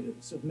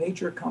executives of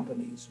major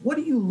companies, what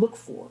do you look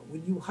for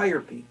when you hire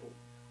people?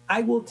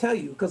 I will tell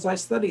you, because I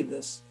study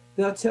this,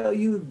 they'll tell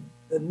you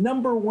the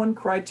number one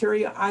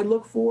criteria I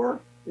look for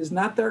is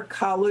not their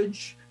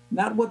college,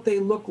 not what they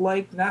look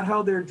like, not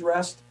how they're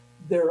dressed,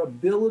 their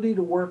ability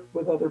to work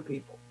with other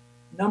people.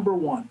 Number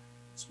one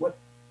is what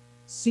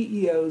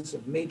CEOs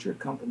of major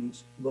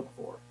companies look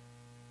for.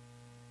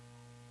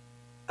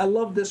 I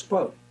love this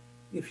quote.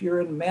 If you're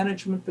in a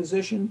management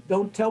position,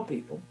 don't tell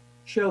people,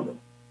 show them.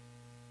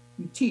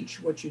 You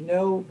teach what you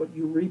know, but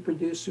you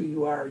reproduce who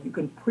you are. You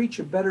can preach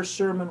a better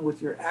sermon with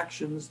your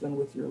actions than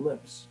with your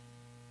lips.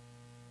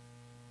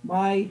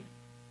 My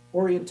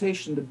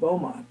orientation to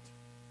Beaumont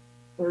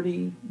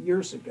 30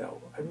 years ago,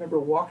 I remember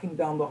walking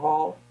down the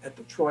hall at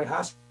the Troy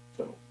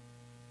Hospital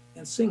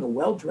and seeing a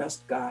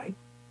well-dressed guy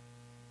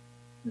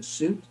in a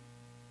suit.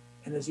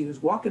 And as he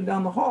was walking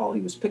down the hall,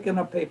 he was picking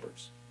up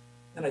papers.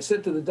 And I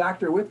said to the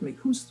doctor with me,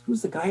 who's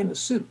the guy in the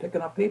suit picking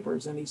up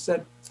papers? And he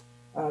said,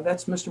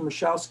 that's Mr.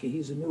 Michalski.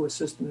 He's a new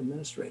assistant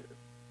administrator.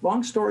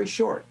 Long story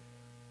short,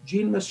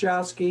 Gene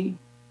Michalski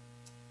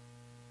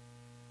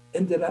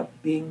ended up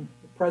being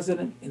the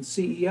president and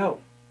CEO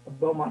of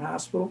Beaumont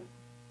Hospital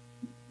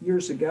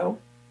years ago.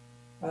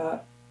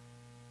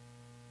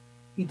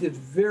 He did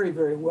very,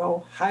 very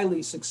well,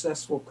 highly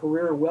successful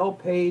career, well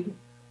paid,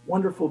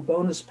 wonderful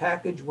bonus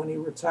package when he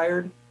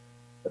retired.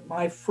 But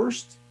my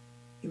first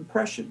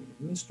impression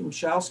of Mr.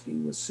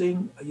 Michalski was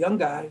seeing a young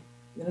guy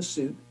in a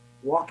suit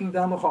walking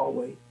down the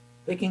hallway,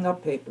 picking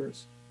up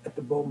papers, at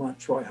the Beaumont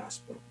Troy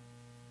Hospital.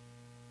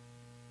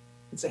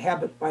 It's a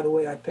habit, by the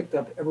way, I picked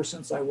up ever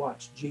since I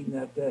watched Gene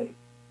that day.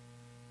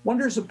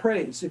 Wonders of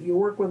praise. If you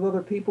work with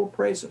other people,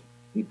 praise them.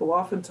 People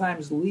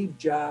oftentimes leave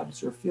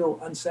jobs or feel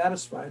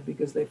unsatisfied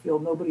because they feel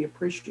nobody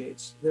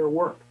appreciates their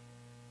work.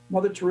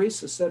 Mother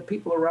Teresa said,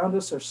 people around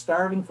us are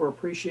starving for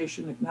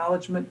appreciation and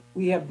acknowledgement.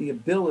 We have the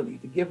ability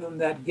to give them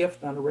that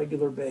gift on a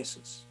regular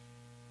basis.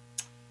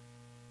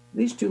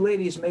 These two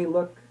ladies may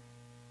look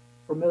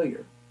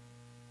familiar.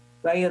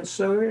 Diane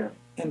Sawyer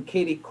and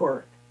Katie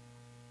Couric.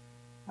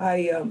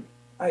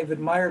 I've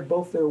admired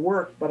both their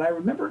work, but I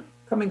remember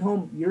coming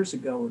home years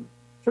ago and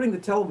turning the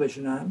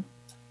television on,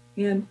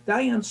 and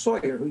Diane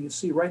Sawyer, who you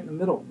see right in the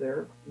middle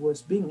there,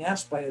 was being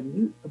asked by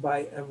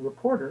a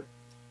reporter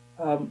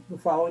the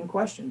following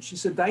question. She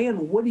said,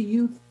 Diane, what do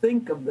you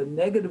think of the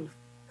negative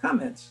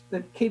comments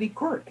that Katie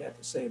Couric had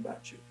to say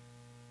about you?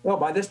 Well,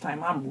 by this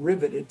time, I'm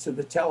riveted to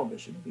the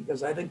television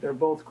because I think they're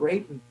both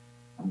great, and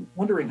I'm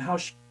wondering how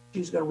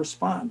she's going to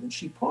respond. And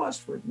she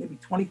paused for maybe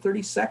 20,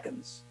 30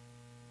 seconds.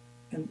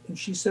 And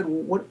she said,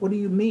 well, what do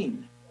you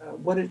mean?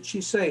 What did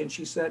she say? And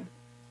she said,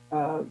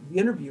 the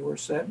interviewer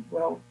said,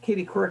 well,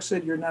 Katie Couric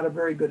said you're not a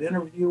very good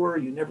interviewer.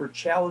 You never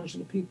challenge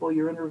the people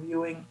you're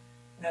interviewing,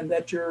 and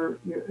that your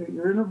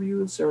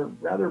interviews are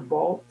rather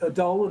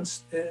dull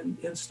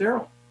and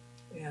sterile.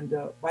 And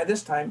by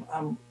this time,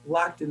 I'm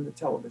locked in the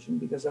television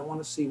because I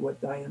want to see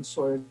what Diane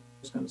Sawyer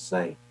is going to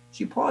say.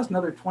 She paused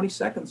another 20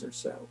 seconds or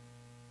so,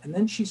 and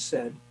then she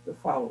said the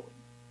following.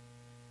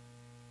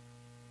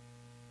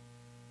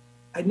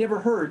 I never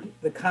heard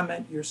the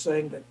comment you're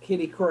saying that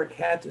Katie Couric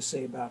had to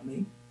say about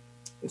me.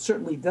 It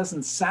certainly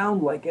doesn't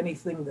sound like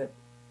anything that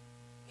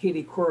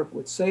Katie Couric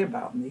would say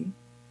about me.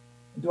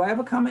 Do I have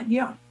a comment?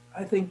 Yeah.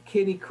 I think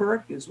Katie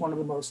Couric is one of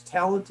the most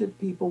talented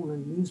people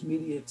in news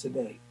media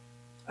today.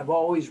 I've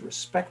always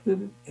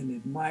respected and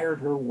admired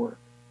her work.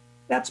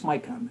 That's my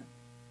comment.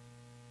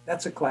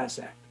 That's a class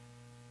act.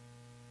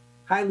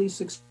 Highly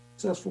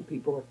successful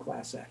people are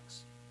class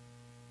acts.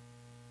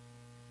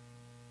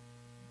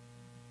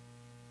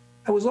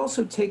 I was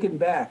also taken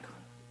back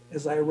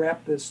as I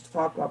wrap this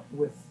talk up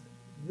with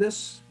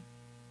this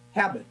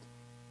habit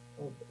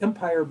of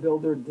empire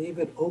builder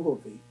David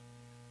Ogilvy,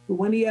 who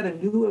when he had a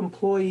new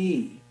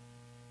employee,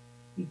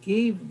 he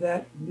gave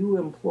that new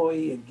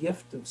employee a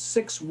gift of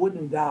 6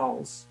 wooden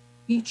dolls,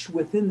 each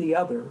within the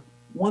other,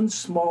 one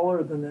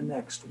smaller than the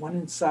next, one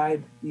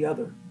inside the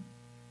other.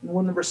 And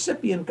when the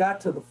recipient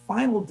got to the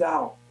final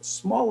doll, the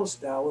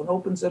smallest doll, and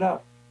opens it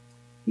up,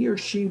 he or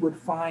she would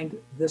find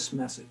this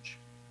message.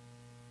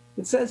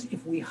 It says,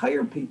 if we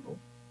hire people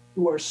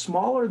who are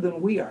smaller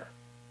than we are,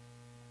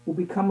 we'll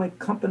become a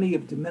company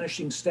of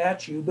diminishing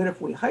stature. But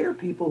if we hire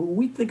people who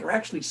we think are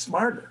actually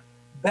smarter,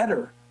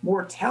 better,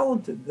 more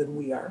talented than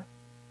we are,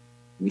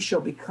 we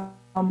shall become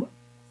a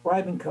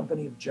thriving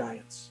company of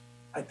giants.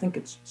 I think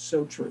it's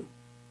so true.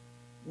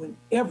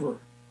 Whenever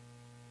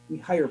we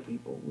hire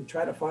people, we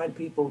try to find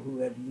people who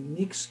have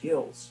unique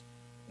skills,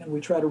 and we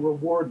try to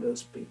reward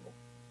those people.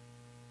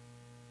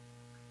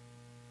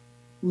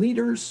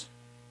 Leaders,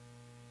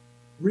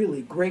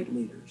 really great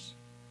leaders,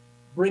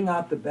 bring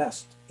out the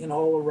best in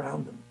all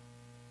around them.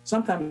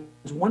 Sometimes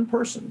one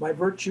person, by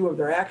virtue of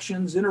their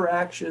actions,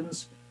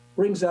 interactions,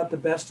 brings out the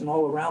best in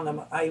all around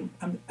them. I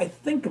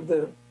think of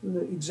the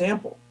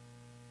example,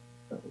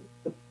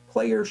 the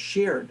players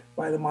shared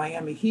by the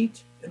Miami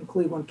Heat and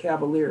Cleveland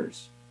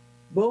Cavaliers,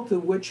 both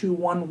of which who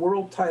won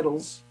world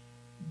titles,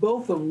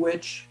 both of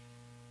which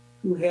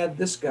who had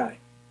this guy,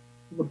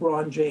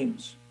 LeBron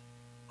James,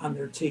 on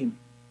their team.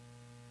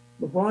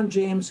 LeBron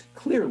James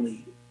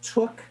clearly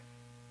took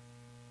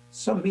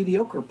some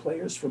mediocre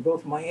players for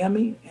both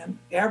Miami and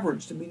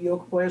average to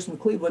mediocre players from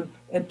Cleveland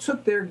and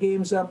took their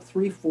games up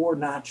 3-4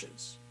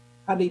 notches.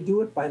 How did he do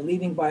it? By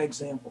leading by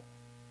example,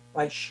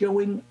 by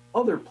showing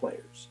other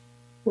players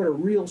what a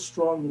real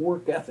strong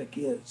work ethic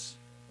is,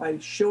 by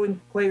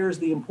showing players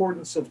the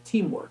importance of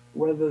teamwork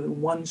rather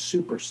than one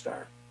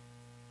superstar.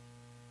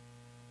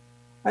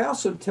 I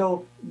also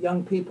tell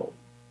young people,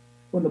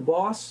 when the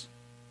boss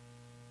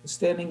is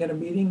standing at a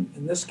meeting,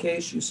 in this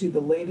case, you see the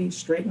lady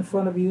straight in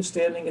front of you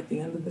standing at the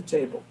end of the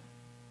table,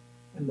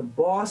 and the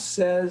boss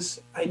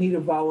says, I need a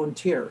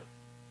volunteer.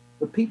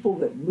 The people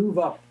that move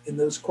up in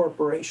those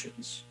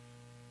corporations,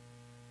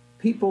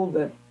 people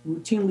that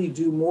routinely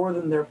do more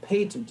than they're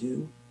paid to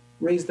do,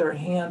 raise their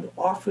hand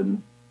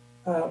often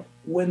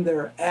when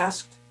they're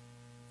asked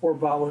for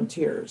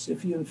volunteers.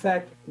 If you, in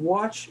fact,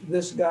 watch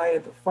this guy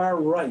at the far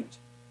right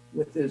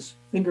with his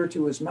finger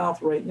to his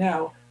mouth right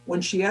now,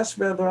 when she asked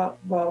for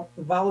the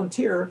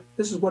volunteer,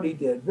 this is what he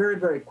did very,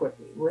 very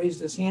quickly.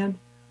 Raised his hand.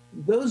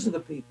 Those are the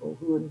people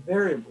who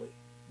invariably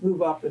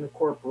move up in a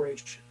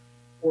corporation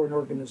or an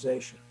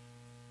organization.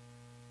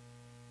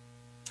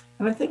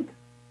 And I think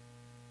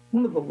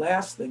one of the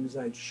last things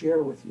I'd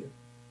share with you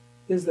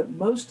is that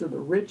most of the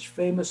rich,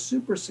 famous,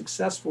 super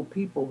successful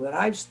people that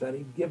I've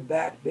studied give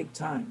back big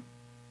time.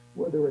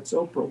 Whether it's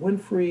Oprah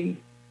Winfrey,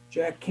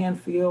 Jack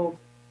Canfield,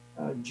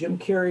 Jim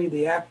Carrey,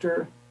 the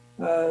actor,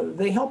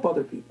 they help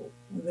other people.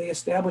 They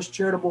establish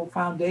charitable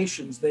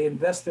foundations. They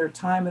invest their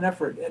time and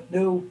effort at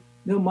no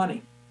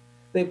money.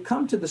 They've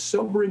come to the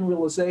sobering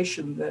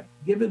realization that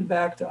giving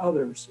back to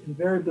others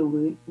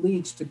invariably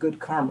leads to good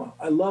karma.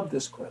 I love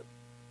this quote.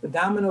 The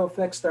domino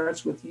effect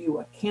starts with you.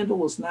 A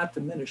candle is not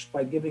diminished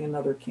by giving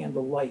another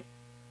candle light.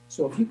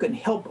 So if you can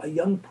help a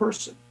young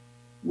person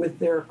with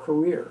their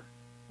career,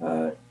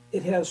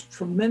 it has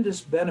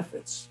tremendous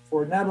benefits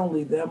for not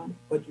only them,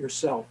 but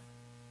yourself.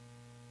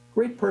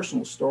 Great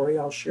personal story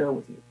I'll share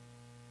with you.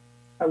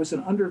 I was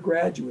an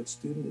undergraduate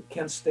student at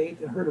Kent State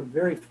and heard a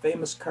very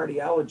famous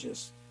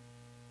cardiologist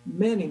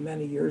many,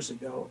 many years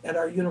ago at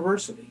our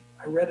university.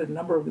 I read a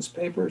number of his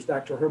papers,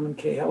 Dr. Herman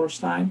K.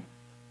 Hellerstein,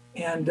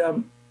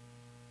 and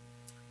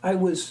I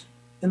was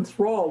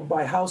enthralled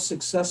by how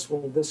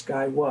successful this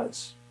guy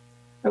was.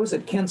 I was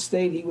at Kent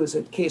State, he was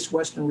at Case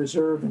Western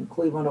Reserve in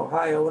Cleveland,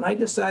 Ohio, and I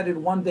decided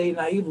one day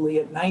naively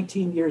at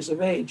 19 years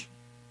of age,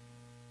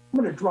 I'm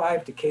going to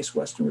drive to Case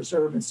Western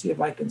Reserve and see if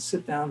I can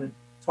sit down and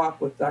talk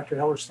with Dr.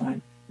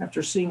 Hellerstein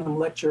after seeing him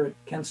lecture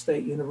at Kent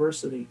State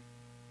University.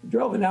 I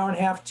drove an hour and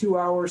a half, 2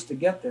 hours to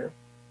get there,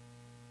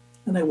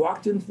 and I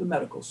walked into the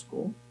medical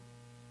school,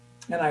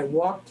 and I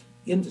walked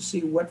in to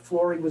see what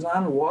floor he was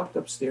on and walked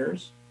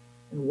upstairs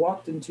and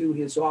walked into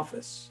his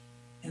office.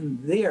 And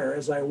there,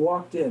 as I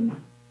walked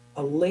in,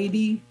 a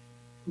lady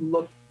who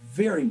looked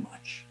very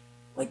much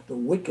like the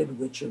Wicked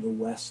Witch of the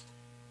West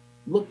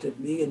looked at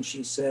me and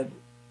she said,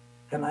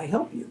 "Can I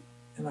help you?"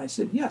 And I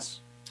said, "Yes,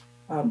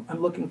 I'm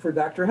looking for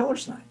Dr.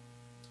 Hellerstein."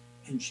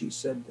 And she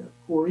said,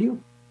 "Who are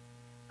you?"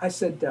 I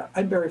said,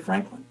 "I'm Barry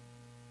Franklin."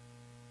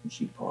 And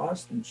she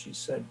paused and she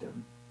said, "Do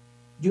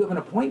you have an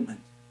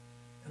appointment?"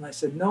 And I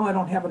said, "No, I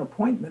don't have an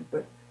appointment,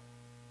 but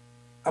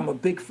I'm a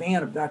big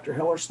fan of Dr.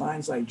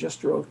 Hellerstein's. I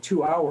just drove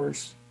 2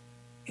 hours,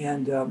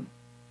 and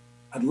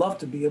I'd love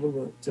to be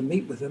able to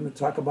meet with him and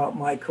talk about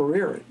my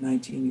career at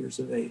 19 years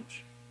of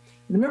age."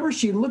 And remember,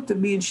 she looked at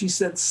me and she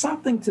said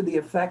something to the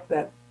effect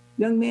that,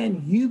 "Young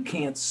man, you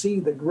can't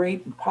see the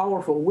great and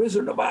powerful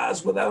Wizard of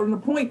Oz without an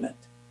appointment."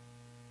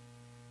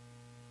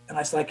 And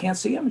I said, "I can't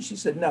see him?" And she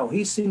said, "No,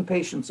 he's seen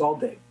patients all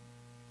day."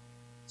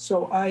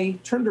 So I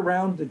turned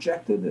around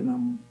dejected and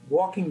I'm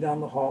walking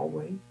down the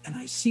hallway and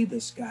I see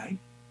this guy,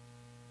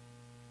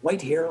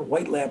 white hair,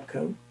 white lab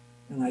coat.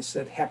 And I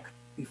said, heck,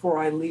 before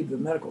I leave the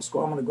medical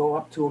school, I'm going to go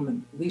up to him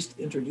and at least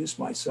introduce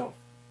myself.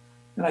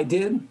 And I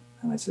did.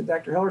 And I said,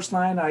 "Dr.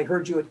 Hellerstein, I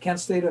heard you at Kent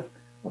State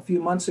a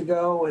few months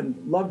ago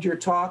and loved your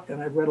talk.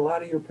 And I've read a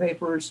lot of your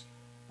papers.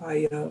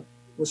 I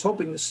was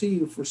hoping to see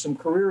you for some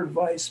career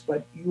advice,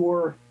 but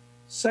your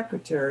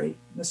secretary,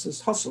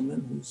 Mrs.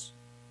 Husselman, whose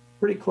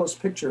pretty close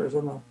picture is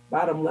on the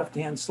bottom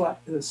left-hand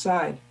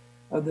side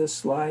of this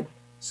slide,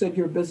 said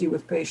you're busy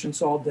with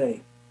patients all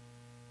day."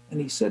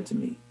 And he said to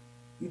me,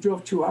 "You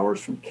drove 2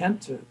 hours from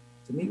Kent to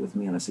meet with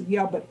me?" And I said,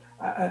 "Yeah, but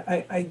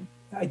I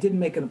didn't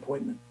make an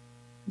appointment."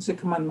 He said,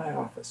 "Come on to my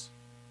office."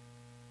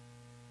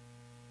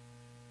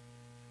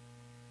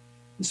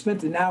 He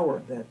spent an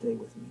hour that day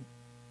with me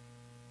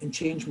and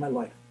changed my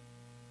life.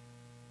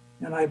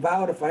 And I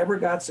vowed if I ever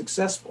got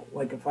successful,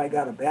 like if I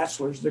got a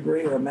bachelor's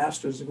degree or a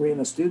master's degree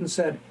and a student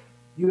said,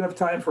 "You have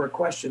time for a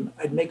question,"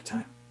 I'd make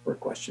time for a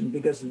question,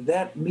 because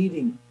that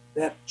meeting,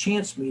 that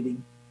chance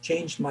meeting,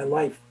 changed my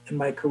life and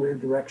my career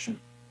direction.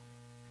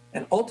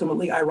 And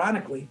ultimately,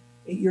 ironically,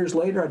 8 years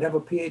later, I'd have a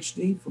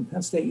Ph.D. from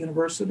Penn State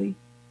University,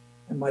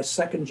 and my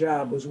second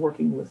job was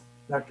working with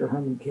Dr.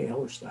 Herman K.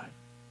 Hellerstein.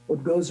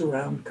 What goes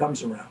around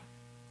comes around.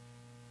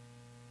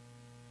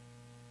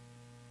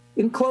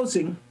 In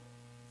closing,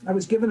 I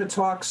was given a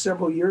talk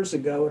several years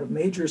ago at a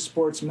major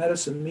sports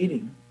medicine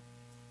meeting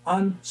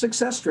on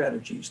success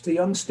strategies to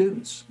young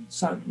students,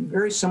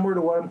 very similar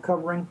to what I'm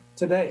covering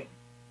today.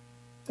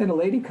 And a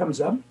lady comes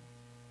up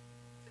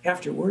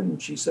afterward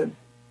and she said,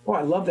 "Oh,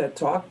 I love that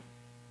talk.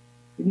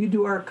 Can you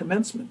do our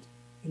commencement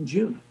in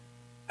June?"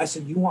 I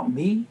said, "You want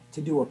me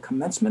to do a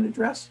commencement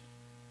address?"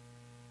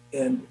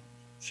 And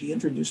she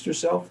introduced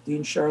herself,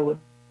 Dean Charlotte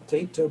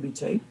Tate, Toby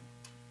Tate.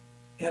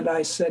 And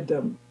I said,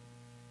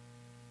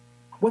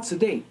 "What's the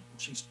date?"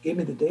 She gave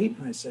me the date,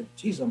 and I said,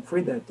 "Geez, I'm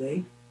free that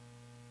day."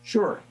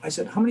 "Sure." I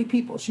said, "How many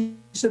people?" She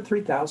said,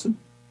 3,000.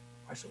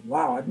 I said,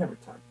 "Wow, I've never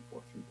talked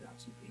before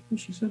 3,000 people."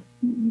 She said,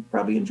 "You'd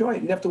probably enjoy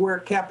it. You'd have to wear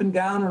a cap and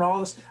gown and all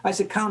this." I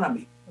said, "Count on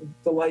me. I'm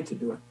delighted to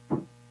do it."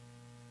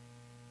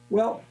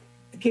 Well,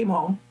 I came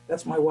home.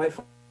 That's my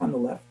wife on the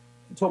left.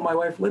 I told my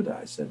wife, Linda,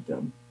 I said,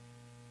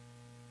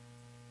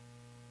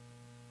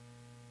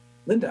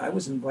 "Linda, I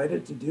was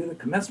invited to do the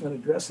commencement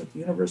address at the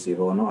University of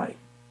Illinois."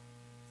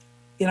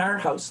 In our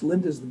house,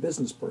 Linda's the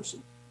business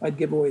person. I'd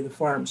give away the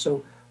farm.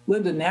 So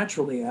Linda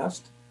naturally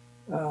asked,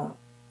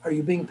 "Are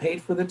you being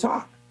paid for the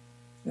talk?"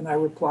 And I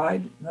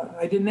replied, "No,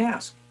 I didn't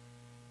ask."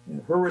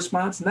 And her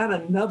response, "Not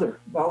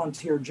another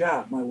volunteer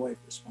job," my wife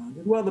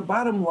responded. Well, the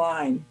bottom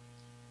line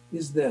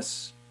is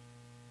this.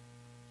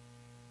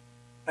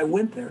 I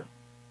went there,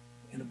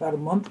 and about a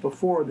month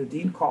before, the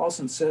dean calls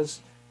and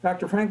says,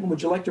 "Dr. Franklin,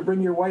 would you like to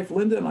bring your wife,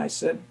 Linda?" And I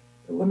said,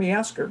 "Let me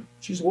ask her."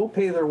 She said, "We'll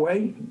pay their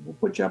way. We'll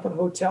put you up in a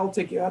hotel,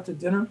 take you out to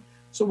dinner."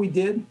 So we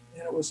did,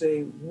 and it was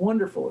a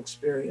wonderful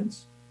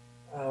experience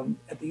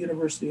at the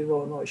University of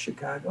Illinois,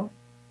 Chicago.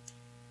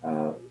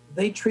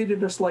 They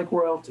treated us like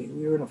royalty.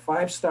 We were in a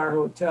 5-star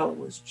hotel. It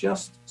was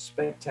just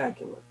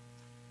spectacular.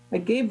 I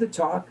gave the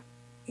talk,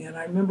 and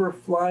I remember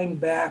flying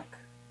back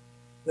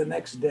the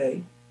next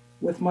day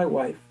with my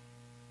wife,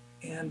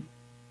 and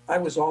I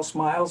was all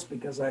smiles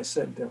because I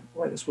said,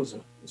 boy, this was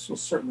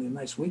certainly a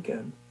nice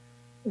weekend.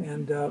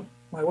 And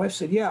my wife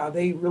said, yeah,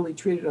 they really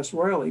treated us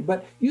royally,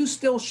 but you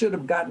still should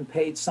have gotten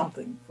paid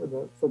something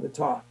for the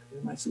talk.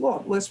 And I said,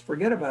 well, let's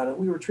forget about it.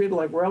 We were treated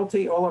like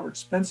royalty. All of our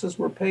expenses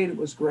were paid. It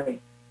was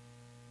great.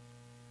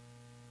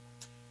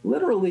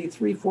 Literally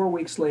 3-4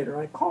 weeks later,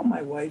 I called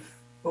my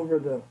wife over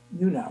the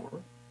noon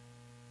hour,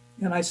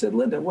 and I said,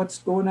 Linda, what's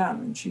going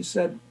on? And she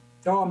said,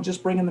 oh, I'm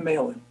just bringing the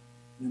mail in.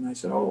 And I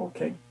said, oh,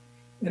 okay.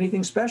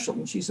 Anything special?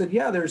 And she said,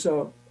 yeah, there's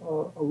a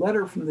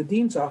letter from the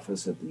dean's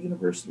office at the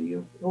University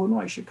of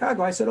Illinois,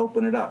 Chicago. I said,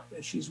 open it up.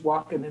 As she's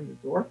walking in the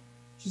door,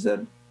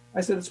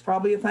 I said, it's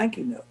probably a thank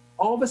you note.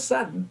 All of a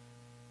sudden,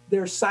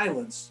 there's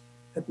silence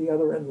at the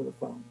other end of the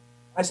phone.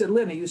 I said,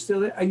 Lynn, are you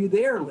still there? Are you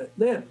there,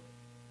 Lynn?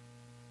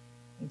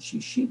 And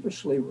she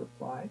sheepishly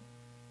replied,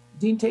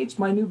 Dean Tate's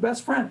my new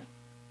best friend.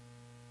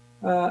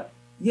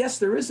 Yes,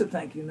 there is a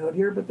thank you note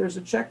here, but there's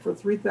a check for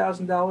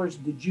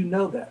 $3,000. Did you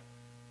know that?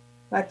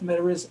 Fact of the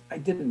matter is, I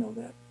didn't know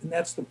that. And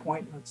that's the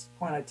point. That's the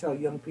point I tell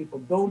young people.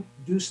 Don't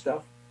do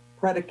stuff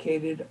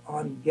predicated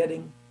on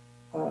getting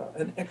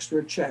an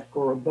extra check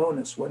or a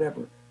bonus,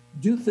 whatever.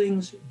 Do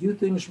things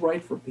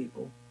right for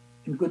people,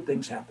 and good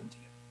things happen to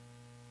you.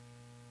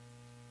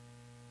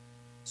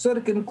 So to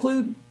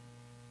conclude,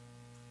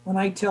 when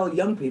I tell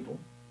young people,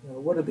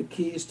 what are the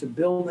keys to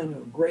building a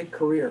great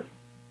career?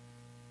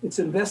 It's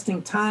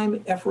investing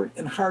time, effort,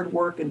 and hard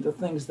work into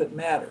things that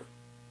matter.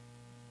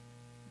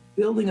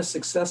 Building a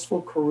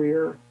successful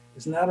career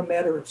is not a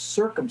matter of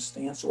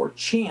circumstance or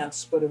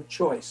chance, but of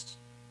choice.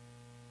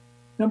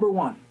 Number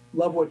 1,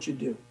 love what you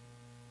do.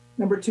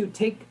 Number 2,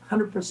 take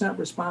 100%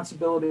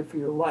 responsibility for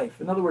your life.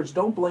 In other words,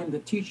 don't blame the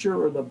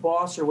teacher or the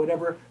boss or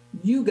whatever.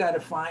 You got to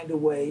find a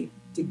way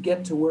to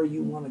get to where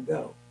you want to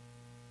go.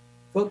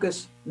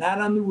 Focus not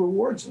on the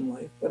rewards in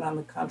life, but on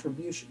the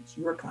contributions,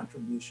 your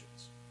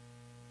contributions.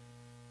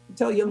 I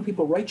tell young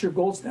people, write your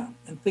goals down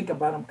and think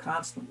about them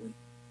constantly.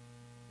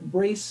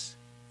 Embrace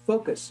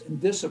focus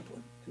and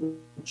discipline to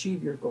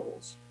achieve your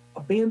goals.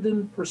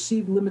 Abandon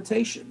perceived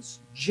limitations,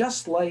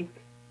 just like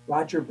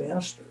Roger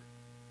Bannister.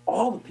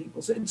 All the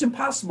people say it's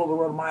impossible to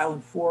run a mile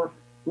in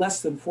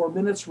less than 4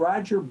 minutes.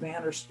 Roger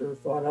Bannister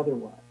thought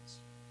otherwise.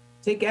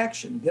 Take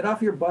action, get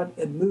off your butt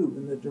and move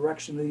in the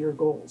direction of your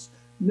goals.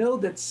 Know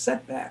that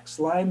setbacks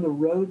line the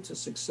road to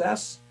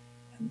success,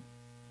 and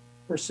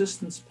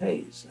persistence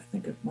pays. I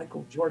think of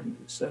Michael Jordan,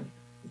 who said,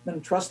 I've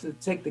been trusted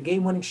to take the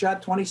game-winning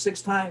shot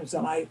 26 times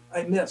and I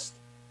missed.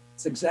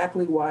 It's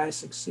exactly why I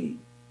succeed.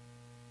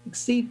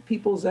 Exceed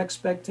people's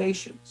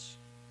expectations.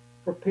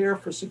 Prepare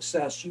for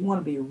success. You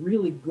want to be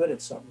really good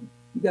at something,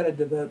 you got to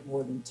devote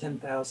more than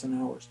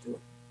 10,000 hours to it.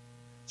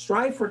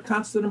 Strive for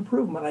constant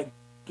improvement. I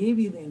gave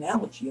you the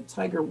analogy of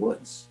Tiger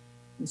Woods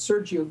and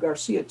Sergio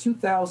Garcia,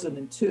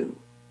 2002.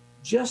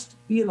 Just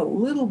being a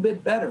little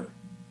bit better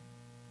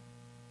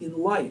in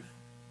life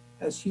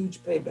has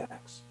huge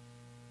paybacks.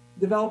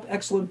 Develop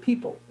excellent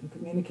people and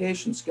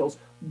communication skills.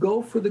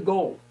 Go for the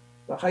gold.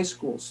 The high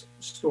school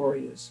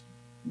story is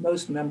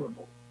most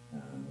memorable.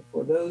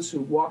 For those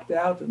who walked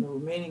out, and the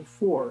remaining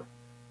 4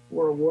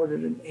 were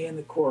awarded an A in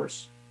the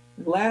course.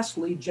 And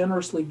lastly,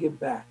 generously give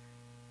back,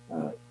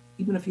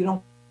 even if you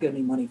don't get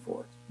any money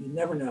for it. You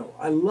never know.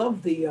 I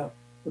love the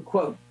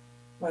quote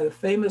by the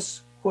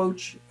famous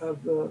coach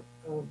of the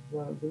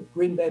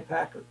Green Bay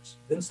Packers,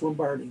 Vince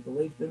Lombardi, the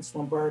late Vince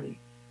Lombardi,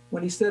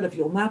 when he said, if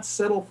you'll not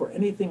settle for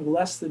anything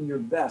less than your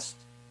best,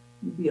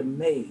 you'll be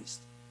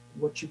amazed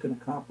at what you can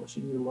accomplish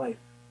in your life.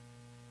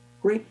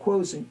 Great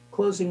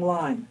closing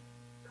line,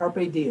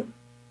 carpe diem,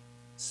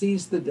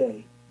 seize the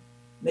day,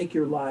 make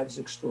your lives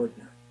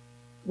extraordinary.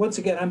 Once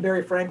again, I'm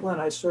Barry Franklin.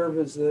 I serve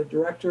as the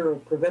Director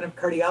of Preventive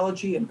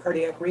Cardiology and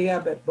Cardiac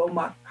Rehab at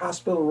Beaumont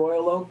Hospital,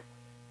 Royal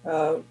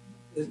Oak.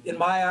 In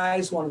my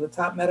eyes, one of the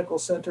top medical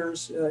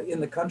centers in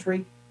the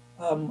country.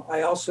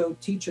 I also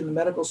teach in the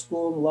medical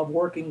school and love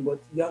working with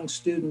young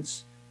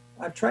students.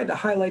 I've tried to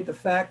highlight the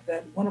fact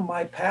that one of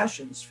my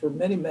passions for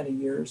many, many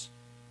years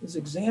is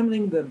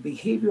examining the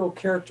behavioral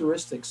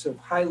characteristics of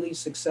highly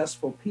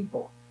successful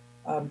people.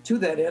 To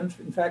that end,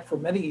 in fact, for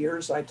many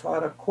years, I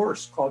taught a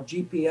course called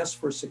GPS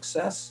for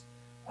Success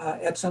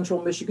at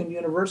Central Michigan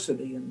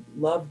University, and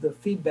loved the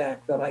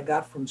feedback that I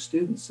got from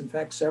students. In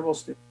fact, several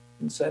students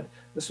said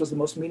this was the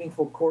most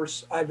meaningful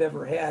course I've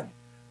ever had.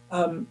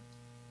 I'm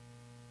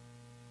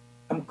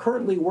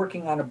currently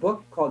working on a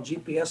book called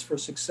GPS for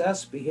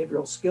Success,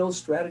 Behavioral Skills,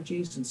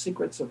 Strategies, and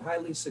Secrets of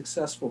Highly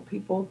Successful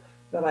People,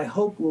 that I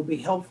hope will be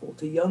helpful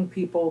to young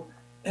people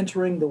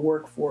entering the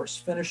workforce,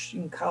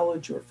 finishing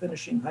college or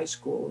finishing high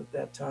school at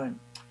that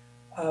time.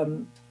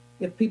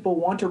 If people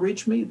want to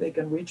reach me, they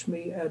can reach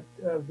me at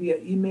via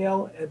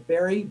email at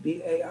Barry,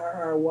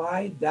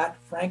 B-A-R-R-Y,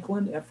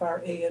 .Franklin,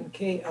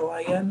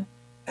 F-R-A-N-K-L-I-N,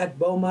 at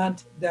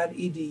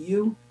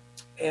beaumont.edu.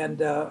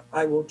 And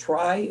I will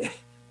try,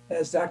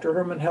 as Dr.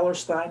 Herman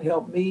Hellerstein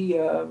helped me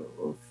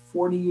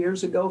 40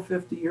 years ago,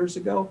 50 years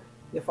ago.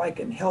 If I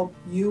can help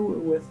you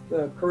with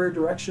career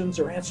directions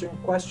or answering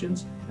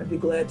questions, I'd be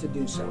glad to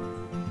do so.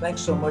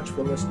 Thanks so much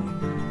for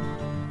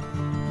listening.